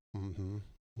wisdom. Mm-hmm.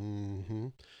 Mm-hmm.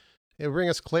 It would bring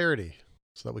us clarity,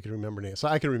 so that we can remember names. So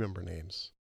I can remember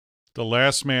names. The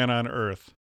Last Man on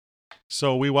Earth.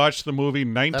 So we watched the movie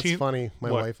That's funny.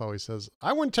 My What? wife always says,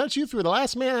 "I wouldn't touch you through the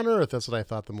last man on earth." That's what I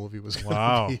thought the movie was going to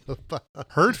Wow. be.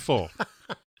 Hurtful.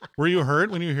 Were you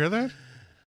hurt when you hear that?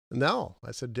 No,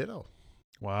 I said ditto.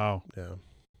 Wow. Yeah,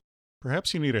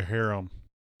 Perhaps you need a harem.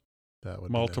 that would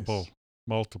be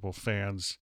Multiple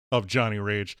fans of Johnny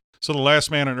Rage. So The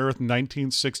Last Man on Earth,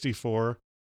 1964,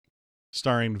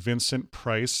 starring Vincent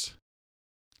Price,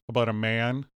 about a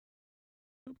man,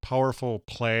 powerful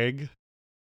plague,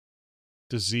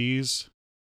 disease.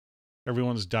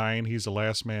 Everyone's dying. He's the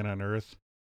last man on Earth.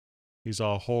 He's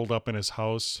all holed up in his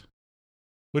house.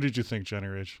 What did you think, Johnny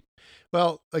Rage?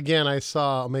 Well, again, I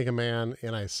saw Omega Man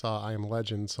and I saw I Am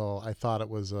Legend, so I thought it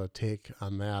was a take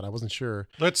on that. I wasn't sure.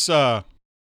 Let's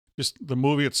just the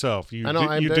movie itself. I know.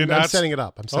 I'm setting it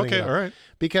up. I'm setting it Okay, up. all right.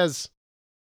 Because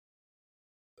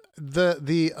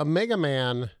the Omega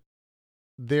Man,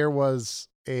 there was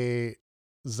a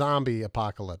zombie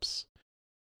apocalypse.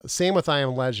 Same with I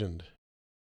Am Legend.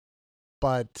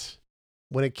 But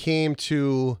when it came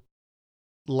to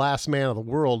Last Man of the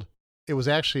World, it was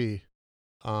actually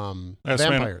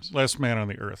vampires. Last man on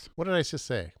the earth. What did I just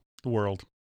say? The world.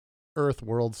 Earth,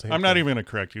 world, same I'm not thing. even going to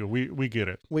correct you. We get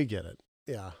it. We get it.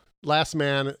 Yeah. Last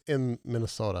Man in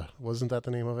Minnesota. Wasn't that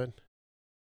the name of it?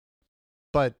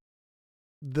 But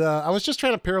I was just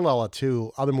trying to parallel it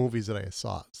to other movies that I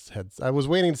saw. I was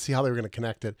waiting to see how they were going to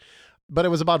connect it, but it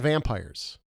was about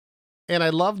vampires. And I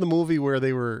love the movie where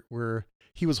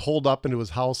he was holed up into his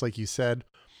house, like you said,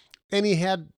 and he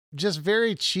had just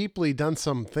very cheaply done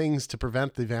some things to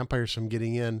prevent the vampires from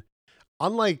getting in.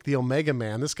 Unlike the Omega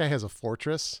Man, this guy has a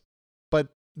fortress, but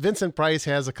Vincent Price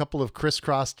has a couple of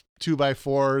crisscrossed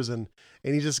 2x4s and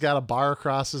he just got a bar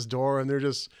across his door and they're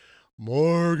just,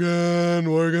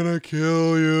 Morgan, we're going to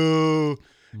kill you.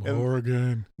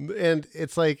 Morgan. And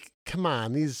it's like, come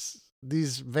on, these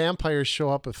vampires show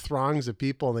up with throngs of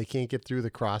people and they can't get through the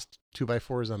crossed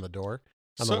 2x4s on the door,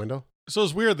 on the window. So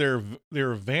it's weird.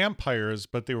 They're vampires,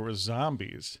 but they were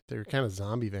zombies. They were kind of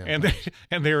zombie vampires.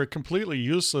 And they were completely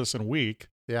useless and weak.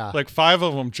 Yeah. Like 5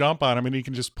 of them jump on him and he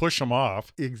can just push them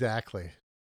off. Exactly.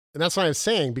 And that's what I'm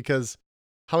saying, because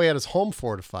how he had his home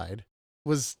fortified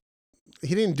was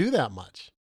he didn't do that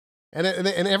much. And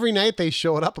every night they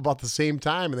showed up about the same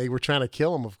time and they were trying to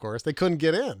kill him, of course. They couldn't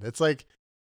get in. It's like,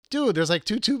 dude, there's like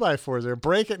 2 2x4s there.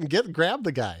 Break it and grab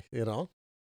the guy, you know?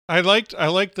 I liked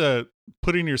the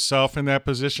putting yourself in that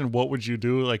position. What would you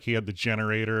do? Like he had the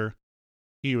generator.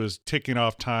 He was ticking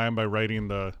off time by writing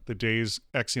the days,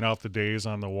 Xing out the days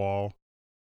on the wall.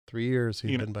 3 years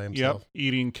he'd been by himself. Yep,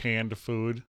 eating canned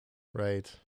food. Right.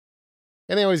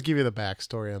 And they always give you the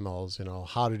backstory on those, you know,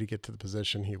 how did he get to the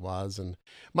position he was? And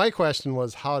my question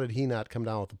was, how did he not come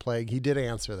down with the plague? He did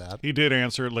answer that. He did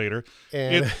answer it later.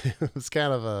 And it was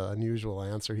kind of an unusual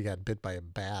answer. He got bit by a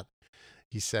bat,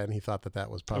 he said, and he thought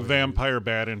that was probably a vampire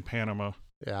bat in Panama.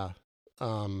 Yeah.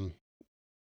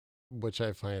 Which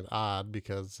I find odd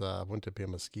because wouldn't it be a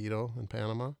mosquito in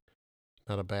Panama?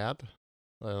 Not a bat?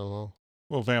 I don't know.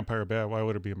 Well, vampire bat, why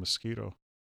would it be a mosquito?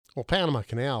 Well, Panama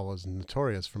Canal was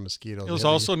notorious for mosquitoes. It was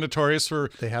also notorious for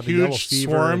they had the yellow huge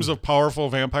fever swarms of powerful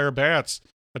vampire bats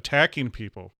attacking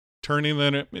people, turning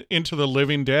them into the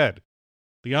living dead,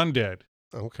 the undead.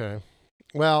 Okay.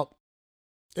 Well,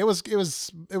 it was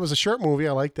a short movie.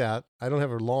 I like that. I don't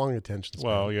have a long attention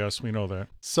span. Well, yes, we know that.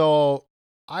 So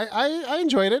I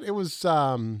enjoyed it. It was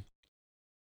I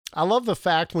love the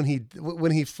fact when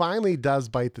he finally does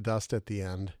bite the dust at the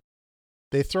end,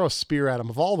 they throw a spear at him.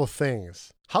 Of all the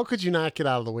things, how could you not get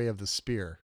out of the way of the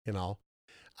spear? You know,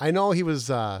 I know he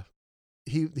was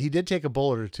he did take a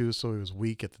bullet or two, so he was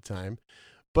weak at the time,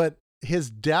 but his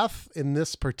death in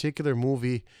this particular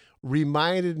movie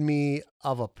reminded me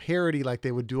of a parody like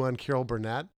they would do on Carol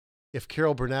Burnett. If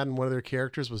Carol Burnett and one of their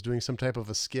characters was doing some type of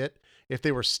a skit, if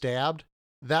they were stabbed,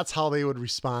 that's how they would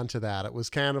respond to that. It was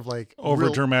kind of like over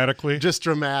dramatically, just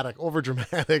dramatic, over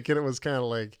dramatic. And it was kind of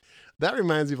like, that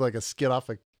reminds me of like a skit off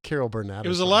of Carol Burnett. It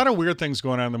was a lot of weird things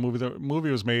going on in the movie. The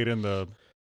movie was made in the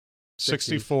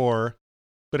 64,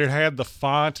 but it had the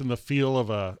font and the feel of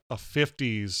a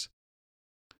 50s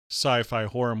sci-fi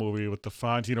horror movie with the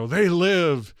font, you know, they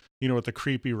live, you know, with the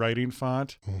creepy writing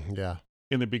font. Yeah.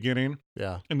 In the beginning.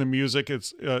 Yeah. And the music,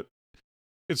 it's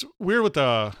weird with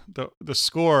the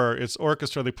score. It's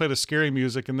orchestra. They play the scary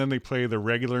music and then they play the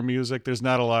regular music. There's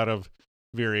not a lot of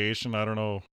variation. I don't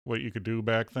know what you could do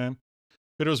back then.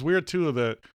 But it was weird too,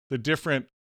 the different,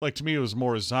 like to me it was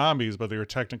more zombies, but they were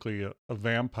technically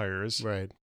vampires.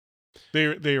 Right.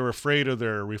 They were afraid of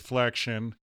their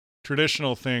reflection.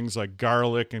 Traditional things like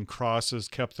garlic and crosses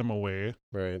kept them away.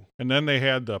 Right. And then they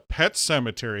had the Pet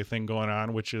Cemetery thing going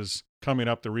on, which is coming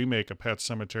up, the remake of Pet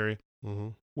Cemetery,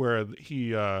 where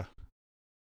he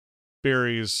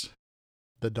buries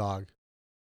the dog.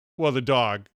 Well, the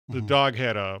dog. The dog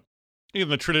had even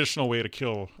the traditional way to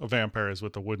kill a vampire is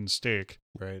with a wooden stake.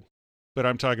 Right. But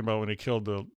I'm talking about when he killed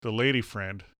the lady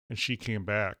friend and she came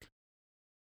back.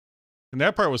 And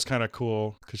that part was kind of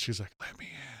cool because she's like, let me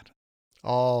in.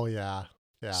 Oh, yeah.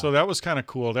 Yeah. So that was kind of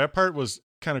cool. That part was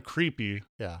kind of creepy.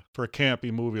 Yeah. For a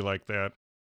campy movie like that.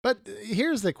 But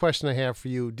here's the question I have for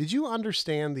you. Did you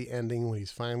understand the ending when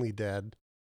he's finally dead?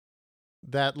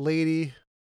 That lady,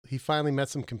 he finally met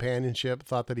some companionship,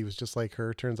 thought that he was just like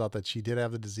her. Turns out that she did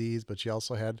have the disease, but she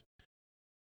also had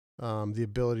the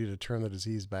ability to turn the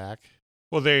disease back.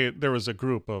 Well, there was a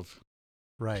group of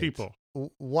people.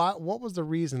 What was the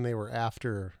reason they were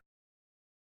after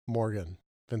Morgan,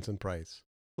 Vincent Price?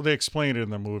 Well, they explained it in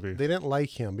the movie. They didn't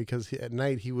like him because at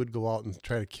night he would go out and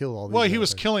try to kill all these. Well, he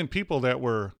was killing people that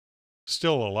were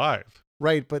still alive.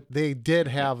 Right, but they did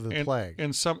have the plague.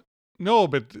 And some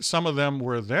of them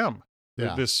were them.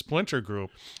 Yeah. This splinter group.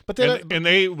 But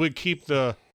they would keep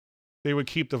the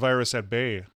virus at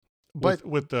bay.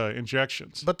 with the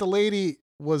injections. But the lady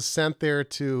was sent there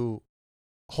to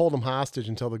hold him hostage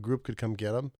until the group could come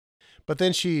get him. But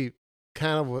then she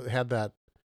kind of had that.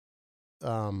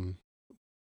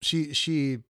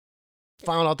 She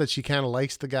found out that she kind of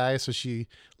likes the guy, so she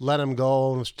let him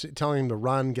go and was telling him to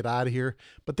run, get out of here.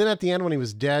 But then at the end, when he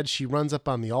was dead, she runs up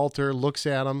on the altar, looks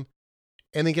at him,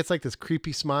 and then gets like this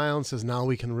creepy smile and says, "Now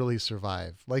we can really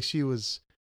survive." Like she was.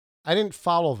 I didn't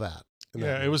follow that.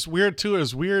 Yeah, it was weird too. It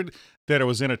was weird that it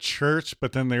was in a church,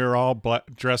 but then they were all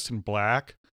dressed in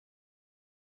black.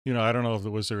 You know, I don't know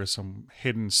if there was some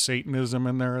hidden Satanism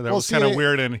in there. That was kind of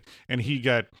weird, and he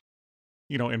got,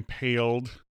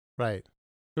 impaled. Right.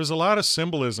 There's a lot of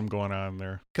symbolism going on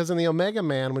there. Because in the Omega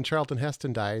Man, when Charlton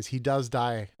Heston dies, he does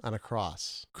die on a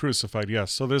cross. Crucified,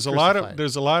 yes. So there's a lot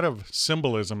of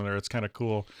symbolism in there. It's kind of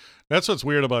cool. That's what's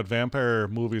weird about vampire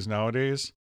movies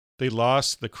nowadays. They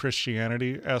lost the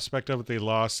Christianity aspect of it. They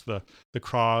lost the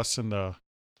cross and the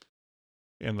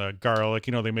garlic.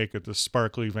 They make it the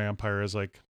sparkly vampires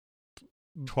like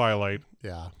Twilight.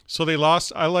 Yeah. So they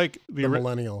lost. I like the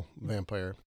millennial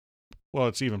vampire. Well,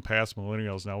 it's even past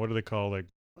millennials now. What do they call like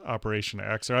Operation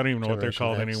X? Or I don't even know what they're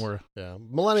called anywhere. Yeah,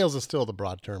 millennials is still the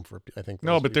broad term for. I think.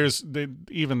 No, but there's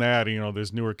even that.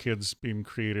 There's newer kids being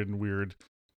created and weird.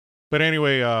 But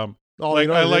anyway,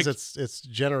 it's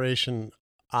Generation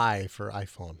I for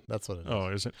iPhone. That's what it is. Oh,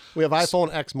 is it? We have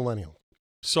iPhone X millennial.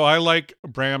 So I like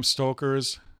Bram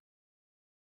Stoker's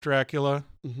Dracula,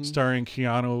 starring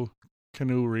Keanu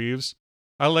Reeves.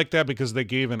 I like that because they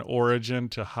gave an origin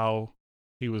to how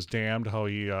he was damned, how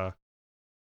he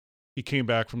came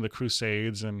back from the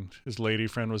Crusades and his lady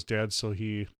friend was dead, so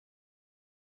he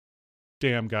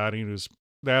damned God.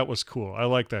 That was cool. I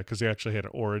like that because they actually had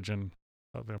an origin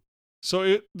of him.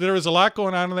 So there was a lot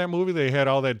going on in that movie. They had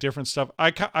all that different stuff.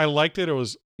 I liked it. It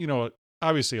was,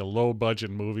 obviously a low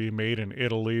budget movie made in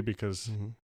Italy because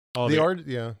all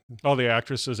the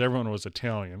actresses, everyone was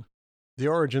Italian. The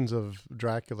origins of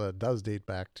Dracula does date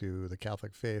back to the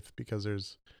Catholic faith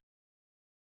because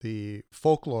the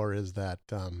folklore is that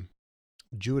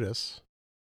Judas,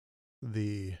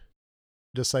 the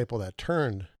disciple that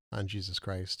turned on Jesus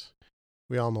Christ,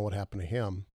 we all know what happened to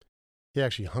him. He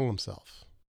actually hung himself.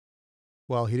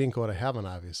 Well, he didn't go to heaven,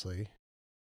 obviously,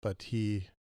 but he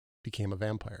became a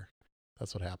vampire.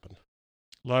 That's what happened.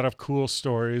 A lot of cool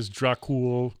stories.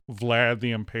 Dracul, Vlad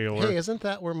the Impaler. Hey, isn't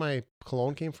that where my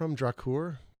cologne came from?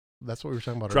 Dracul? That's what we were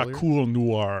talking about earlier. Dracul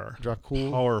Noir. Dracul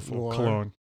Powerful Noir.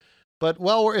 cologne. But,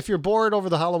 if you're bored over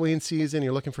the Halloween season,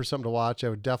 you're looking for something to watch, I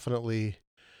would definitely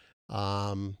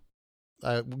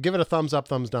give it a thumbs up,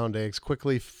 thumbs down, Diggs.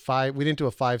 Quickly, 5. We didn't do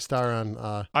a 5-star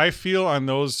on... I feel on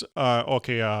those,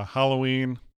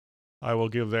 Halloween, I will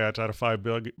give that out of 5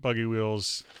 buggy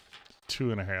wheels,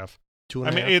 2.5.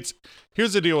 2.5?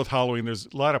 Here's the deal with Halloween. There's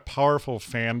a lot of powerful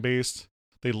fan base.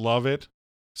 They love it,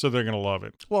 so they're going to love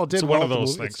it. Well, it's one of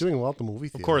those things. It's doing well at the movie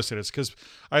theater. Of course it is, because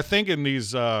I think in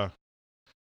these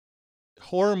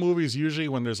horror movies, usually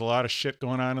when there's a lot of shit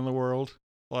going on in the world,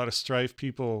 a lot of strife,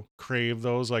 people crave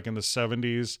those. Like in the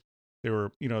 70s, they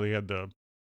had the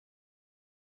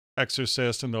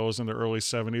Exorcist and those in the early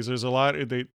 70s. There's a lot,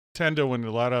 they tend to, when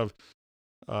a lot of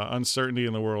uncertainty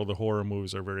in the world, the horror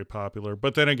movies are very popular.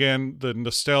 But then again, the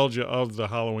nostalgia of the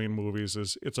Halloween movies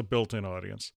it's a built-in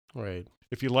audience. Right.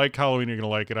 If you like Halloween, you're going to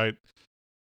like it.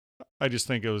 I just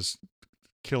think it was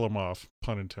kill 'em off,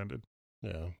 pun intended.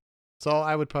 Yeah. So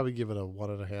I would probably give it a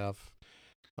 1.5.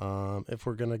 If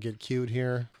we're going to get cute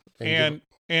here. And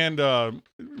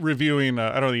reviewing,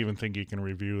 I don't even think you can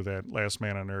review that Last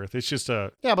Man on Earth. It's just yeah,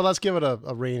 but let's give it a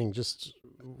rating just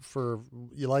for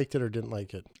you liked it or didn't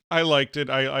like it. I liked it.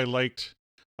 I liked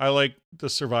the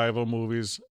survival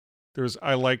movies.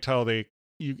 I liked how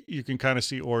you can kind of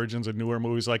see origins of newer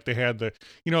movies. Like they had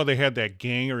that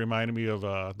gang. It reminded me of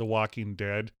The Walking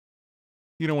Dead.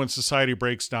 When society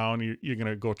breaks down, you're going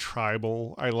to go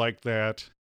tribal. I like that.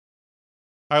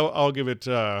 I'll give it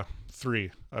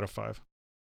 3 out of 5.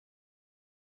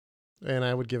 And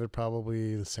I would give it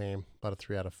probably the same, about a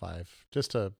 3 out of 5.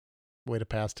 Just a way to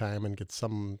pass time and get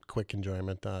some quick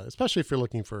enjoyment, especially if you're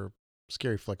looking for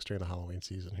scary flicks during the Halloween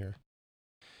season here.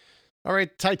 All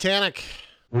right, Titanic.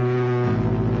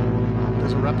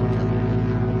 There's a replica.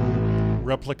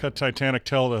 Replica Titanic.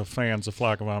 Tell the fans, a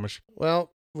flock of Amish.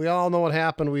 Well, we all know what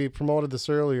happened. We promoted this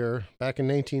earlier. Back in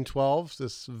 1912,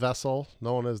 this vessel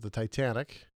known as the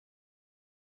Titanic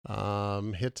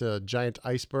hit a giant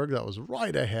iceberg that was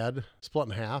right ahead, split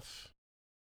in half,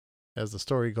 as the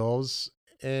story goes.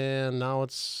 And now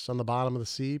it's on the bottom of the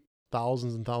sea,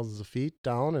 thousands and thousands of feet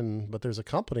down. But there's a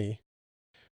company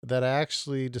that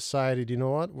actually decided, you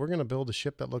know what, we're going to build a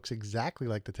ship that looks exactly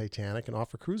like the Titanic and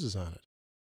offer cruises on it.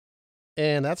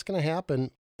 And that's going to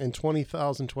happen in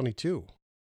 2022.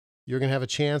 You're going to have a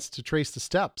chance to trace the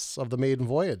steps of the maiden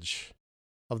voyage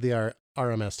of the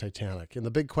RMS Titanic. And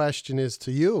the big question is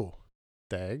to you,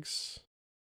 Dags,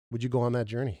 would you go on that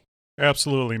journey?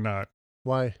 Absolutely not.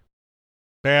 Why?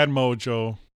 Bad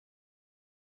mojo.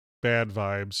 Bad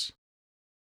vibes.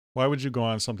 Why would you go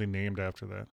on something named after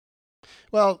that?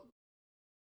 Well,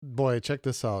 boy, check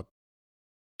this out.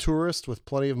 Tourists with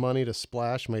plenty of money to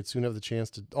splash might soon have the chance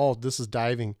to... Oh, this is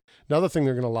diving. Another thing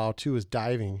they're going to allow, too, is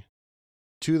diving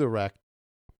to the wreck.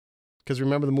 Because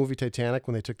remember the movie Titanic,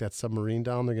 when they took that submarine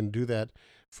down? They're going to do that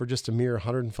for just a mere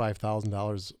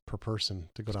 $105,000 per person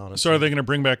to go down. So are they going to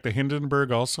bring back the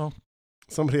Hindenburg also?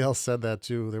 Somebody else said that,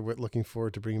 too. They're looking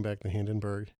forward to bringing back the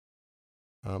Hindenburg.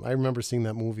 I remember seeing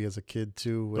that movie as a kid,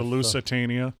 too. With, the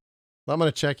Lusitania? I'm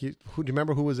going to check you. Do you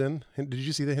remember who was in? Did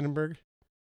you see the Hindenburg?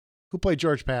 Who played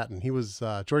George Patton? He was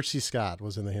George C. Scott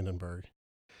was in the Hindenburg.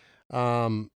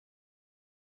 Anyway,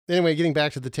 getting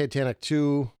back to the Titanic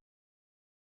 2,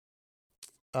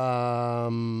 they're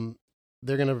going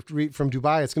to read from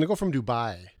Dubai. It's going to go from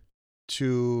Dubai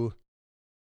to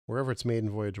wherever its maiden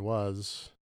voyage was.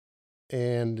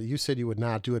 And you said you would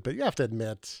not do it, but you have to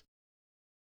admit,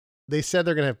 they said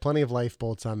they're going to have plenty of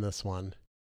lifeboats on this one.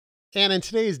 And in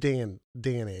today's day and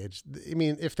age, I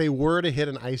mean, if they were to hit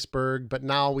an iceberg, but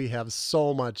now we have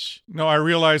so much. No, I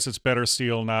realize it's better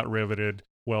steel, not riveted,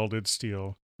 welded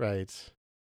steel. Right.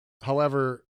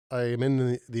 However, I am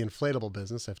in the inflatable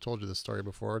business. I've told you this story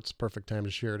before. It's a perfect time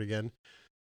to share it again.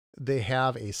 They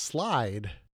have a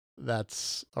slide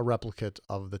that's a replicate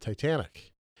of the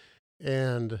Titanic.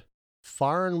 And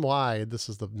far and wide, this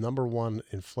is the number one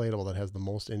inflatable that has the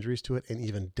most injuries to it and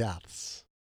even deaths,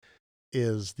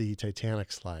 is the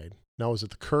Titanic slide. Now, is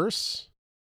it the curse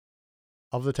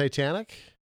of the Titanic?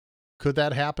 Could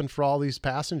that happen for all these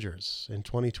passengers in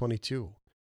 2022?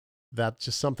 That's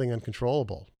just something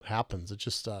uncontrollable happens. It's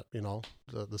just, the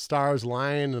stars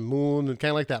line, the moon, and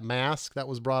kind of like that mask that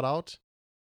was brought out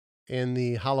in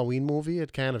the Halloween movie.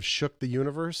 It kind of shook the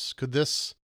universe. Could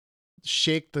this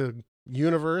shake the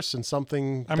universe and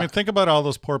something? I mean, think about all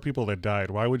those poor people that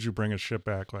died. Why would you bring a ship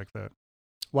back like that?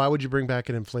 Why would you bring back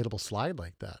an inflatable slide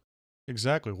like that?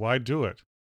 Exactly. Why do it?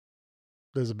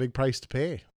 There's a big price to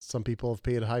pay. Some people have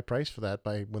paid a high price for that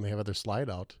when they have their slide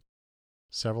out.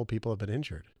 Several people have been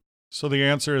injured. So the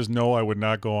answer is no, I would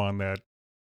not go on that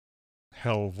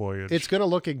hell voyage. It's going to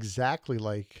look exactly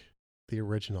like the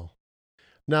original.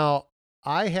 Now,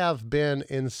 I have been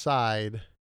inside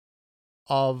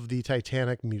of the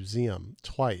Titanic Museum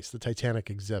twice, the Titanic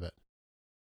exhibit.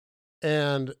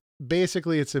 And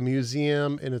basically it's a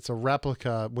museum and it's a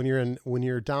replica. When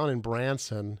you're down in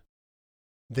Branson,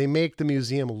 they make the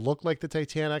museum look like the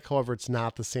Titanic. However, it's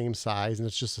not the same size and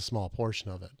it's just a small portion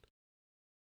of it.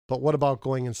 But what about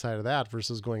going inside of that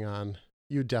versus going on?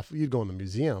 You'd go in the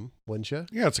museum, wouldn't you?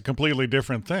 Yeah, it's a completely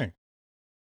different thing.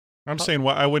 I'm saying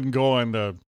I wouldn't go on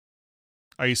the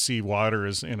icy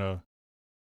waters in a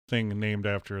thing named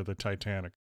after the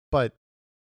Titanic. But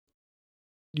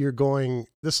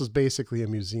this is basically a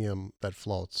museum that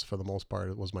floats for the most part.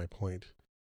 It was my point.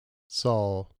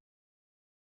 So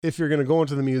if you're going to go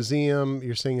into the museum,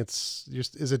 you're saying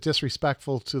is it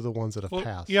disrespectful to the ones that have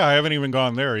passed? Yeah, I haven't even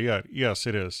gone there yet. Yes,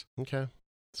 it is. Okay.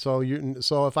 So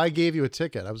if I gave you a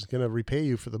ticket, I was going to repay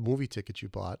you for the movie ticket you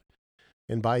bought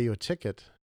and buy you a ticket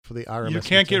for the RMS. You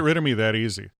can't get rid of me that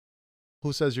easy.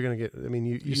 Who says you're going to get? I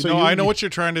mean, I know what you're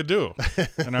trying to do,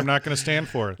 and I'm not going to stand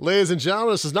for it. Ladies and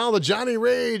gentlemen, this is now the Johnny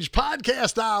Rage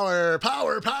Podcast Hour.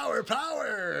 Power, power,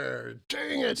 power!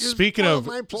 Dang it! Speaking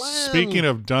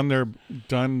of done there,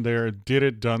 did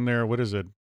it, done there. What is it?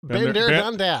 Been there,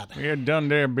 done that. Yeah, done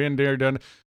there, been there, done.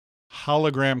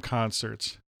 Hologram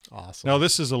concerts. Awesome. Now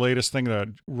this is the latest thing.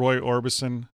 The Roy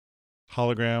Orbison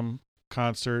hologram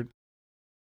concert.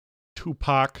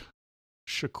 Tupac,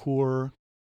 Shakur.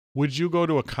 Would you go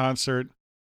to a concert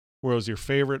where it was your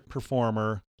favorite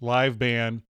performer, live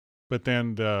band, but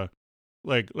then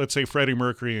let's say Freddie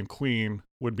Mercury and Queen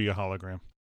would be a hologram?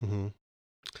 Mm-hmm.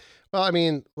 Well, I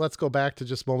mean, let's go back to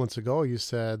just moments ago. You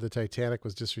said the Titanic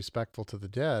was disrespectful to the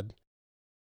dead.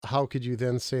 How could you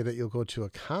then say that you'll go to a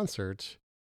concert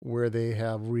where they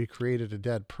have recreated a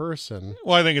dead person?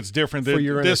 Well, I think it's different. For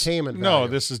your entertainment value. No,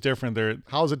 this is different.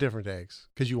 How's it different, Eggs?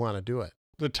 Because you want to do it.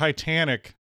 The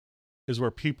Titanic is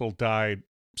where people died,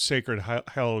 sacred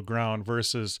hallowed ground,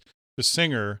 versus the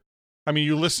singer. I mean,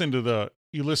 you listen to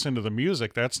the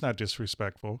music. That's not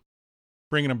disrespectful.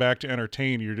 Bringing them back to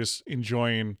entertain, you're just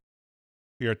enjoying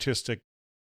the artistic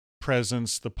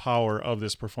presence, the power of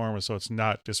this performance, so it's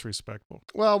not disrespectful.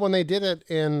 Well, when they did it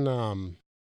in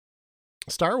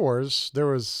Star Wars, there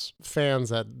was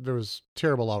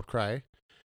terrible outcry.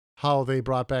 How they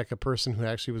brought back a person who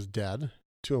actually was dead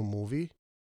to a movie,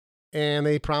 and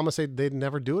they promised they'd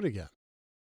never do it again.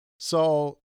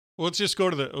 So Let's just go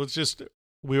to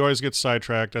we always get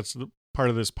sidetracked. That's the part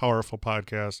of this powerful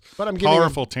podcast. But I'm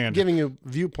giving you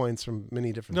viewpoints from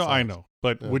many different sides. I know.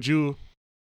 But Yeah. would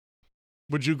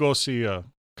you go see a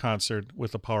concert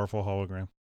with a powerful hologram?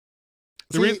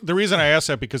 The reason I ask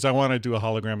that because I want to do a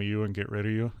hologram of you and get rid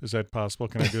of you. Is that possible?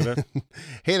 Can I do that?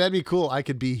 Hey, that'd be cool. I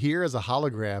could be here as a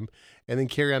hologram and then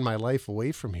carry on my life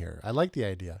away from here. I like the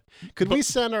idea. Could we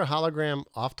send our hologram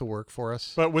off to work for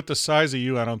us? But with the size of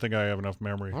you, I don't think I have enough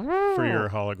memory for your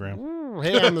hologram.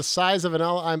 Hey, I'm the size of an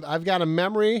elephant. I've got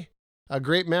a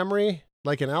great memory,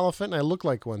 like an elephant, and I look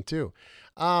like one too.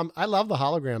 I love the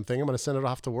hologram thing. I'm going to send it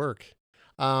off to work.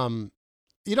 You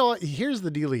know what? Here's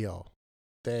the dealio,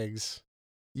 Dags.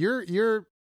 You're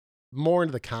more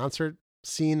into the concert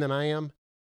scene than I am.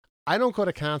 I don't go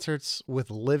to concerts with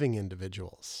living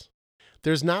individuals.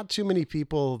 There's not too many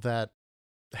people that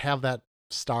have that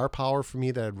star power for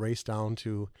me that I'd race down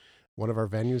to one of our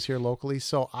venues here locally.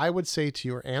 So I would say to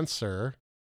your answer,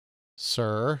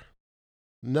 sir,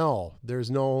 no, there's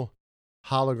no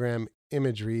hologram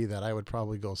imagery that I would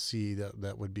probably go see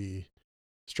that would be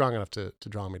strong enough to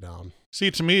draw me down. See,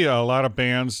 to me, a lot of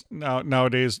bands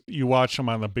nowadays, you watch them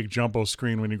on the big jumbo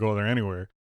screen when you go there anywhere.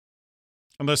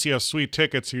 Unless you have sweet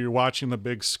tickets, you're watching the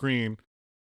big screen.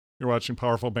 You're watching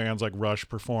powerful bands like Rush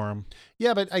perform.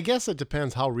 Yeah, but I guess it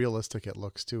depends how realistic it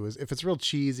looks too. If it's real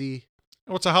cheesy.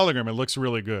 What's a hologram? It looks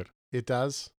really good. It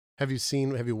does? Have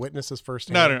you witnessed this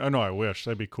firsthand? No, I wish.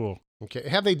 That'd be cool. Okay.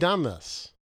 Have they done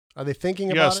this? Are they thinking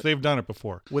about it? Yes, they've done it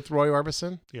before. With Roy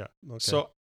Orbison? Yeah. Okay.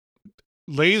 So,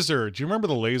 Laser. Do you remember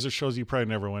the Laser shows? You probably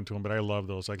never went to them, but I love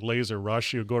those. Like Laser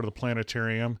Rush. You would go to the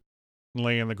planetarium and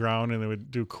lay in the ground, and they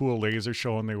would do a cool laser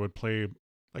show, and they would play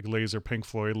like Laser, Pink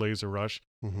Floyd, Laser Rush.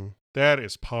 Mm-hmm. That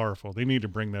is powerful. They need to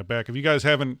bring that back. If you guys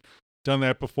haven't done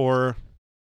that before,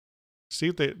 see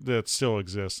if that still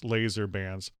exists, laser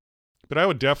bands. But I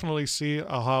would definitely see a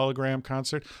hologram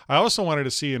concert. I also wanted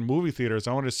to see in movie theaters.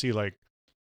 I wanted to see like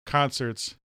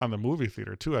concerts on the movie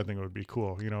theater too. I think it would be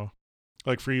cool. You know,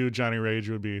 like for you, Johnny Rage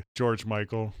would be George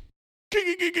Michael.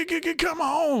 Come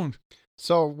on.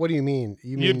 So what do you mean?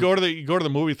 You'd go to the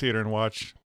movie theater and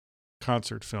watch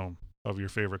concert film of your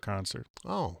favorite concert.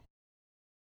 Oh.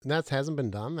 And that hasn't been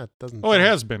done? That doesn't... Oh, it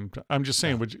has been. I'm just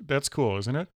saying, that's cool,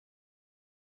 isn't it?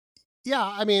 Yeah,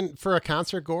 I mean, for a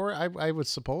concert goer, I would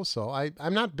suppose so.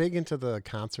 I'm not big into the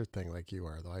concert thing like you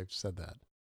are, though. I've said that.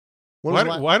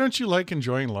 Why don't you like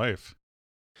enjoying life?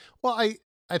 Well,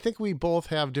 I think we both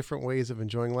have different ways of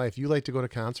enjoying life. You like to go to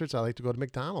concerts. I like to go to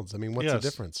McDonald's. I mean, what's the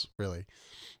difference, really?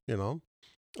 You know?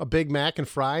 A Big Mac and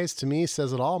fries, to me,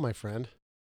 says it all, my friend.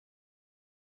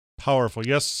 Powerful.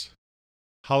 Yes.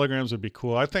 Holograms would be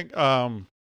cool. I think,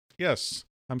 yes.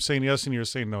 I'm saying yes, and you're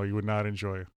saying no. You would not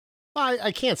enjoy it.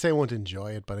 I can't say I won't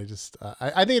enjoy it, but I just,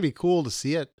 I think it'd be cool to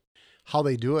see it, how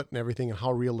they do it and everything, and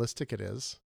how realistic it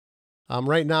is.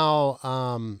 Right now,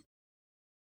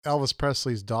 Elvis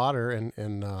Presley's daughter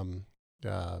and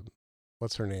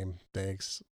what's her name?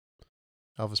 Thanks.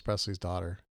 Elvis Presley's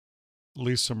daughter.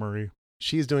 Lisa Marie.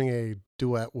 She's doing a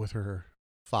duet with her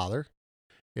father.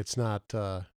 It's not,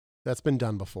 that's been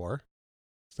done before.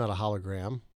 It's not a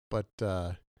hologram, but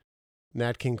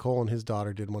Nat King Cole and his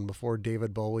daughter did one before.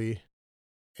 David Bowie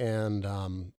and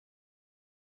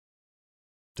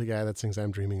the guy that sings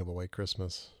I'm Dreaming of a White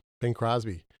Christmas, Bing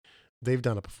Crosby. They've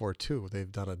done it before too.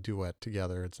 They've done a duet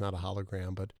together. It's not a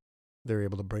hologram, but they're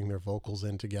able to bring their vocals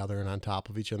in together and on top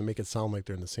of each other, make it sound like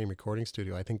they're in the same recording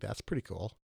studio. I think that's pretty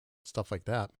cool. Stuff like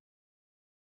that.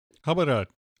 How about an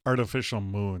artificial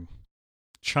moon?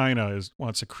 China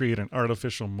wants to create an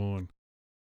artificial moon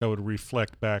that would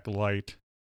reflect back light.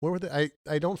 Where were they?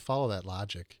 I don't follow that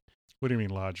logic. What do you mean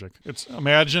logic? It's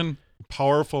imagine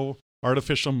powerful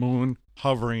artificial moon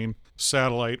hovering,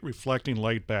 satellite reflecting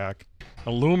light back,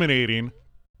 illuminating.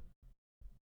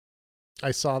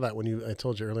 I saw that I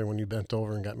told you earlier when you bent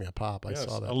over and got me a pop. I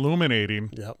saw that. Illuminating.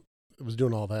 Yep. It was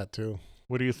doing all that too.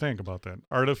 What do you think about that?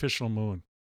 Artificial moon.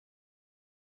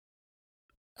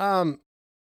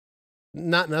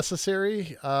 Not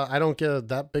necessary. I don't get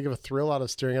that big of a thrill out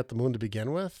of staring at the moon to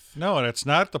begin with. No, that's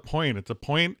not the point. The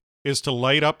point is to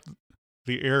light up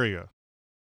the area.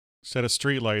 Instead of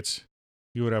streetlights,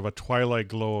 you would have a twilight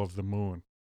glow of the moon.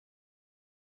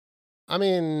 I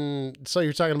mean, so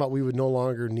you're talking about we would no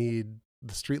longer need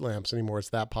the street lamps anymore. It's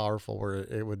that powerful where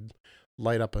it would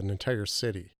light up an entire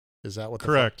city. Is that what?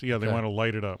 Correct. Yeah, they Okay. want to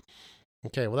light it up.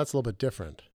 Okay, well that's a little bit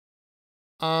different.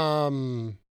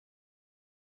 You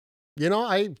know,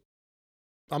 I'm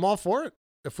all for it.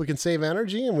 If we can save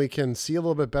energy and we can see a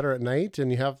little bit better at night,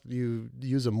 and you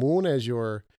use a moon as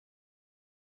your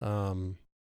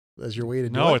way to do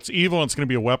it. No, it's evil and it's going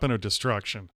to be a weapon of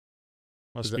destruction.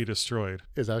 Must Is be destroyed.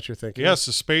 Is that what you're thinking? Yes,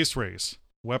 a space race.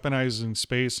 Weaponizing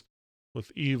space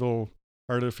with evil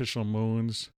artificial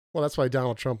moons. Well, that's why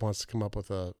Donald Trump wants to come up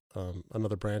with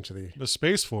another branch of the The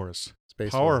Space Force.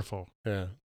 space. Powerful. Yeah.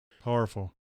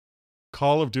 Powerful.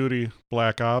 Call of Duty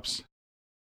Black Ops.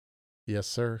 Yes,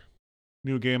 sir.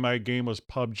 New game I game was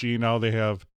PUBG. Now they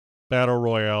have Battle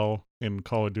Royale in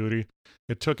Call of Duty.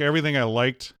 It took everything I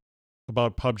liked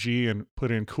about PUBG and put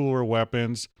in cooler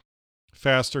weapons,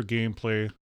 faster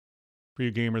gameplay for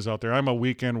you gamers out there. I'm a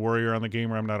weekend warrior on the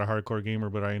gamer. I'm not a hardcore gamer,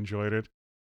 but I enjoyed it.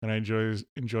 And I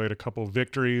enjoyed a couple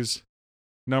victories.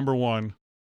 Number one,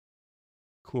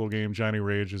 cool game. Johnny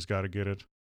Rage has got to get it.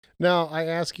 Now, I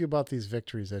ask you about these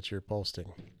victories that you're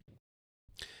posting.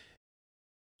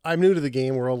 I'm new to the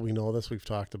game world. We know this. We've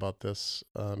talked about this.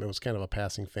 It was kind of a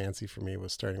passing fancy for me. It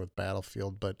was starting with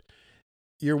Battlefield. But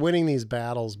you're winning these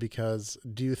battles because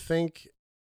do you think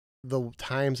the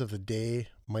times of the day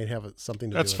might have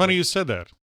something to do with That's funny it? you said that.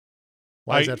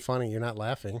 Why is that funny? You're not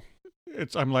laughing.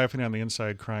 I'm laughing on the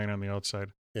inside, crying on the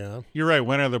outside. Yeah. You're right.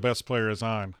 When are the best players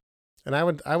on? And I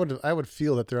would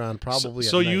feel that they're on probably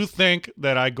So at you night think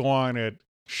that I go on at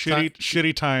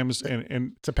shitty times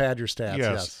and to pad your stats.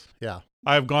 Yes. Yeah.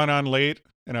 I've gone on late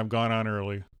and I've gone on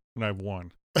early and I've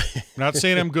won. I'm not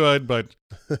saying I'm good, but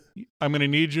I'm going to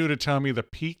need you to tell me the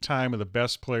peak time of the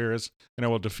best players and I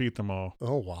will defeat them all.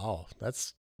 Oh, wow.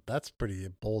 That's pretty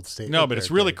bold statement. No, but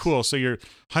it's really cool. So your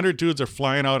 100 dudes are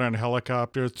flying out on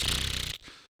helicopters,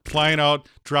 flying out,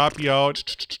 drop you out.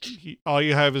 All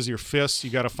you have is your fists.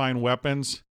 You got to find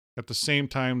weapons. At the same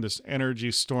time, this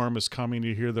energy storm is coming.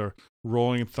 You hear the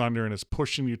rolling thunder and it's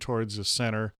pushing you towards the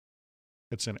center.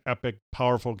 It's an epic,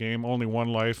 powerful game. Only one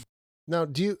life. Now,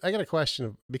 I got a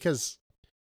question because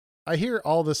I hear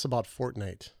all this about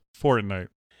Fortnite.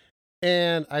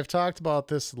 And I've talked about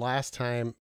this last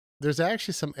time. There's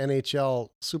actually some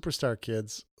NHL superstar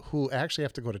kids who actually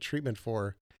have to go to treatment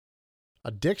for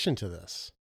addiction to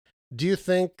this. Do you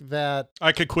think that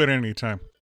I could quit anytime.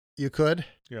 you could?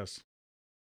 Yes.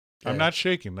 Okay. I'm not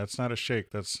shaking. That's not a shake.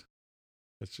 It's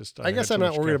just. I guess I'm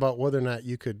not worried about whether or not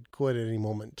you could quit at any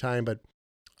moment in time, but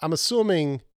I'm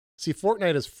assuming, see,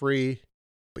 Fortnite is free,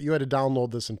 but you had to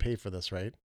download this and pay for this,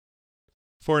 right?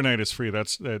 Fortnite is free.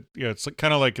 That's that. Yeah, it's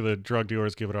kind of like the drug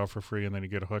dealers give it out for free and then you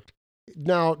get hooked.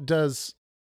 Now, does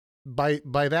by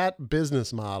that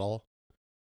business model,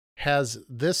 has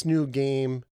this new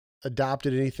game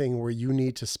adopted anything where you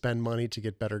need to spend money to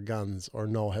get better guns, or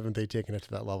no? Haven't they taken it to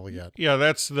that level yet? Yeah,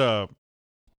 that's the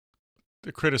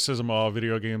criticism of all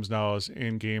video games now is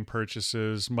in-game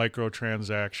purchases,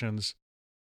 microtransactions.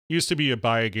 Used to be you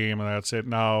buy a game and that's it.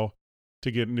 Now,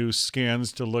 to get new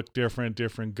skins to look different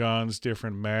guns,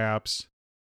 different maps.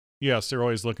 Yes, they're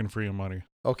always looking for your money.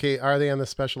 Okay, are they on the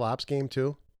special ops game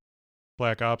too?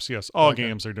 Black Ops, yes. All Okay.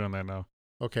 games are doing that now.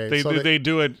 Okay, They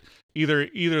do it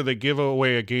either they give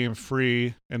away a game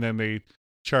free and then they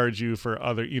charge you for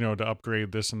other, to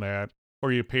upgrade this and that,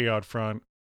 or you pay out front.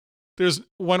 There's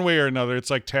one way or another. It's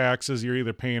like taxes. You're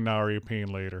either paying now or you're paying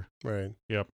later. right.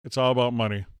 Yep. It's all about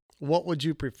money. What would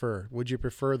you prefer? Would you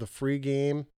prefer the free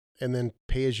game and then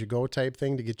pay as you go type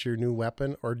thing to get your new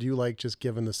weapon, or do you like just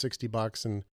giving the $60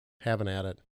 and having at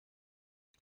it?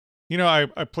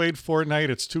 I played Fortnite.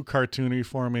 It's too cartoony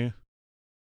for me.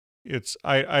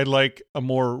 I like a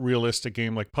more realistic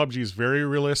game. Like PUBG is very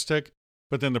realistic,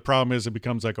 but then the problem is it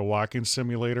becomes like a walking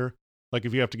simulator. Like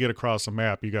if you have to get across a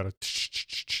map, you got to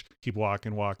keep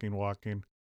walking.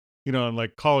 And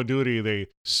like Call of Duty, they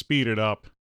speed it up.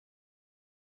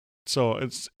 So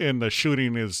the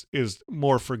shooting is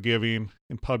more forgiving.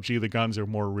 In PUBG, the guns are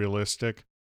more realistic.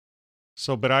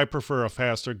 So, but I prefer a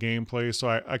faster gameplay. So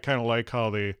I kind of like how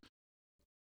they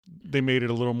made it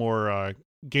a little more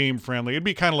game friendly. It'd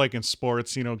be kind of like in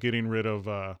sports, getting rid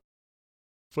of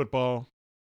football.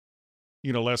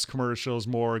 Less commercials,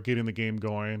 more getting the game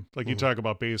going. Like you talk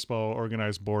about baseball,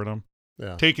 organized boredom.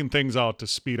 Yeah. Taking things out to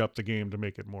speed up the game to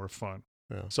make it more fun.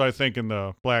 Yeah. So I think in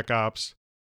the Black Ops,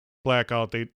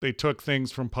 Blackout, they took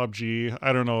things from PUBG.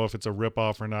 I don't know if it's a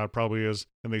ripoff or not. Probably is.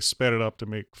 And they sped it up to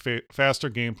make faster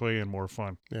gameplay and more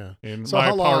fun. Yeah. In So my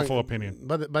how long, powerful opinion.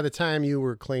 By the time you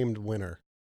were claimed winner,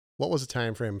 what was the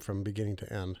time frame from beginning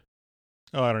to end?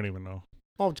 Oh, I don't even know.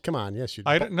 Oh, come on. Yes, you.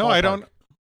 I don't.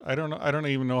 I don't know. I don't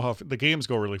even know how the games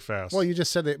go really fast. Well, you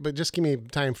just said that, but just give me a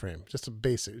time frame, just a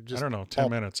basic. I don't know, 10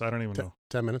 minutes. I don't even know.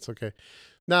 10 minutes, okay.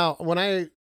 Now, when I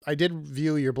did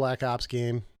view your Black Ops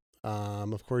game,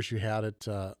 of course you had it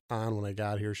on when I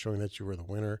got here, showing that you were the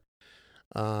winner.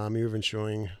 You were even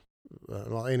showing,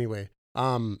 well, anyway.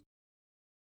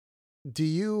 Do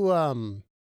you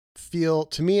feel?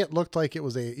 To me, it looked like it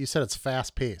was you said it's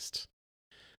fast paced.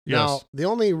 Yes. Now, the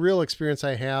only real experience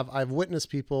I have, I've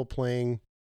witnessed people playing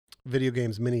video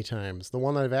games many times. The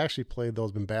one that I've actually played, though,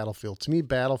 has been Battlefield. To me,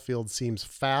 Battlefield seems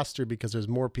faster because there's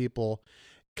more people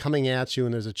coming at you,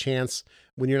 and there's a chance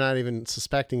when you're not even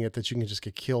suspecting it that you can just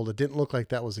get killed. It didn't look like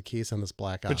that was the case on this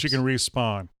Black Ops. But you can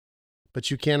respawn.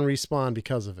 But you can respawn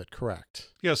because of it, correct?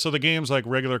 Yeah, so the games like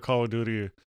regular Call of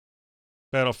Duty,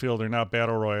 Battlefield are not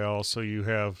Battle Royale, so you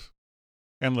have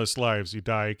endless lives. You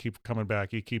die, you keep coming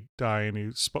back, you keep dying,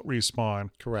 you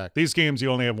respawn. Correct. These games, you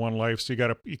only have one life, so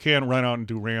you can't run out and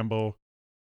do Rambo.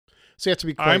 So you have to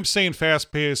be I'm saying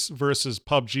fast pace versus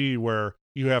PUBG, where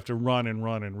you have to run in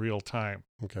real time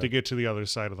to get to the other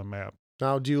side of the map.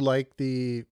 Now, do you like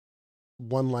the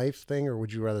one life thing, or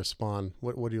would you rather spawn?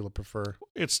 What do you prefer?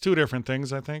 It's two different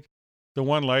things, I think. The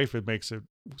one life, it makes it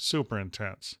super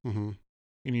intense. Mm-hmm.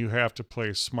 And you have to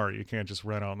play smart. You can't just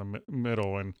run out in the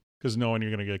middle, and because knowing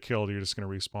you're going to get killed, you're just going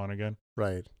to respawn again.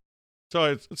 Right. So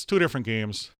it's two different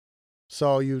games.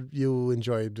 So you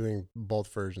enjoy doing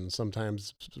both versions,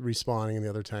 sometimes respawning and the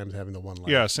other times having the one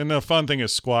life. Yes, and the fun thing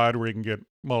is squad, where you can get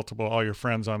all your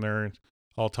friends on there and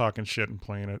all talking shit and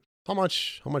playing it. How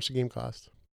much the game cost?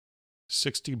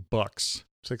 $60.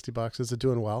 $60. Is it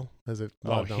doing well? Is it?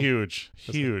 Huge.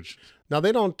 Now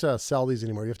they don't sell these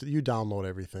anymore. You download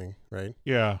everything, right?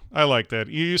 Yeah, I like that.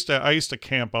 I used to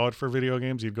camp out for video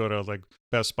games. You'd go to like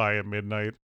Best Buy at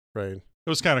midnight. Right. It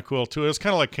was kind of cool too. It was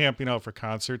kind of like camping out for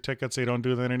concert tickets. They don't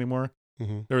do that anymore.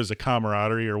 Mm-hmm. There was a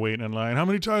camaraderie. You're waiting in line. How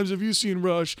many times have you seen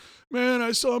Rush? Man,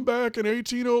 I saw him back in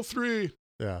 1803.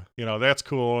 Yeah. That's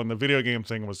cool. And the video game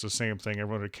thing was the same thing.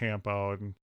 Everyone would camp out,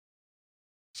 and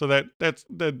so that's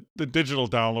the digital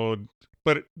download,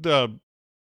 but the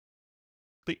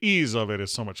ease of it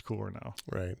is so much cooler now.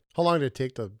 Right. How long did it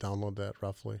take to download that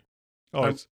roughly?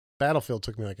 Battlefield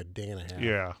took me like a day and a half.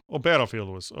 Yeah. Well, Battlefield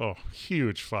was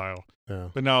huge file. Yeah.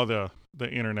 But now the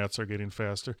internets are getting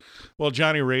faster. Well,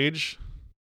 Johnny Rage,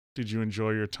 did you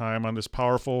enjoy your time on this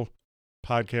powerful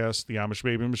podcast, the Amish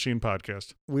Baby Machine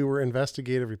podcast? We were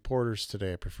investigative reporters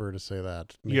today. I prefer to say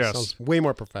that. Yes. Sounds way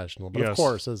more professional. But of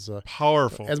course, as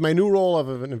powerful. As my new role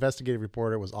of an investigative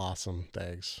reporter, it was awesome.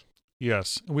 Thanks.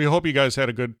 Yes. We hope you guys had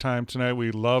a good time tonight.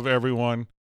 We love everyone.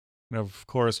 And of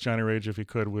course, Johnny Rage, if he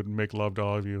could, would make love to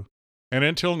all of you. And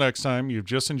until next time, you've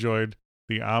just enjoyed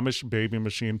the Amish Baby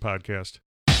Machine podcast.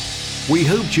 We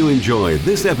hoped you enjoyed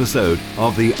this episode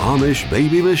of the Amish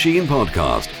Baby Machine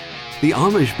podcast. The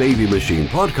Amish Baby Machine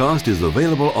podcast is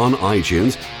available on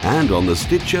iTunes and on the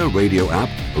Stitcher radio app,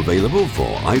 available for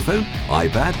iPhone,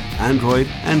 iPad, Android,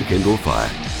 and Kindle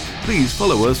Fire. Please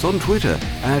follow us on Twitter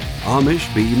at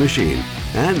AmishBMachine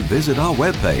and visit our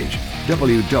webpage,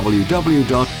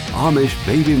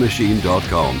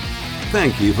 www.amishbabymachine.com.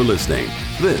 Thank you for listening.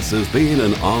 This has been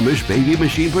an Amish Baby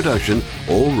Machine production,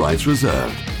 all rights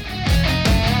reserved.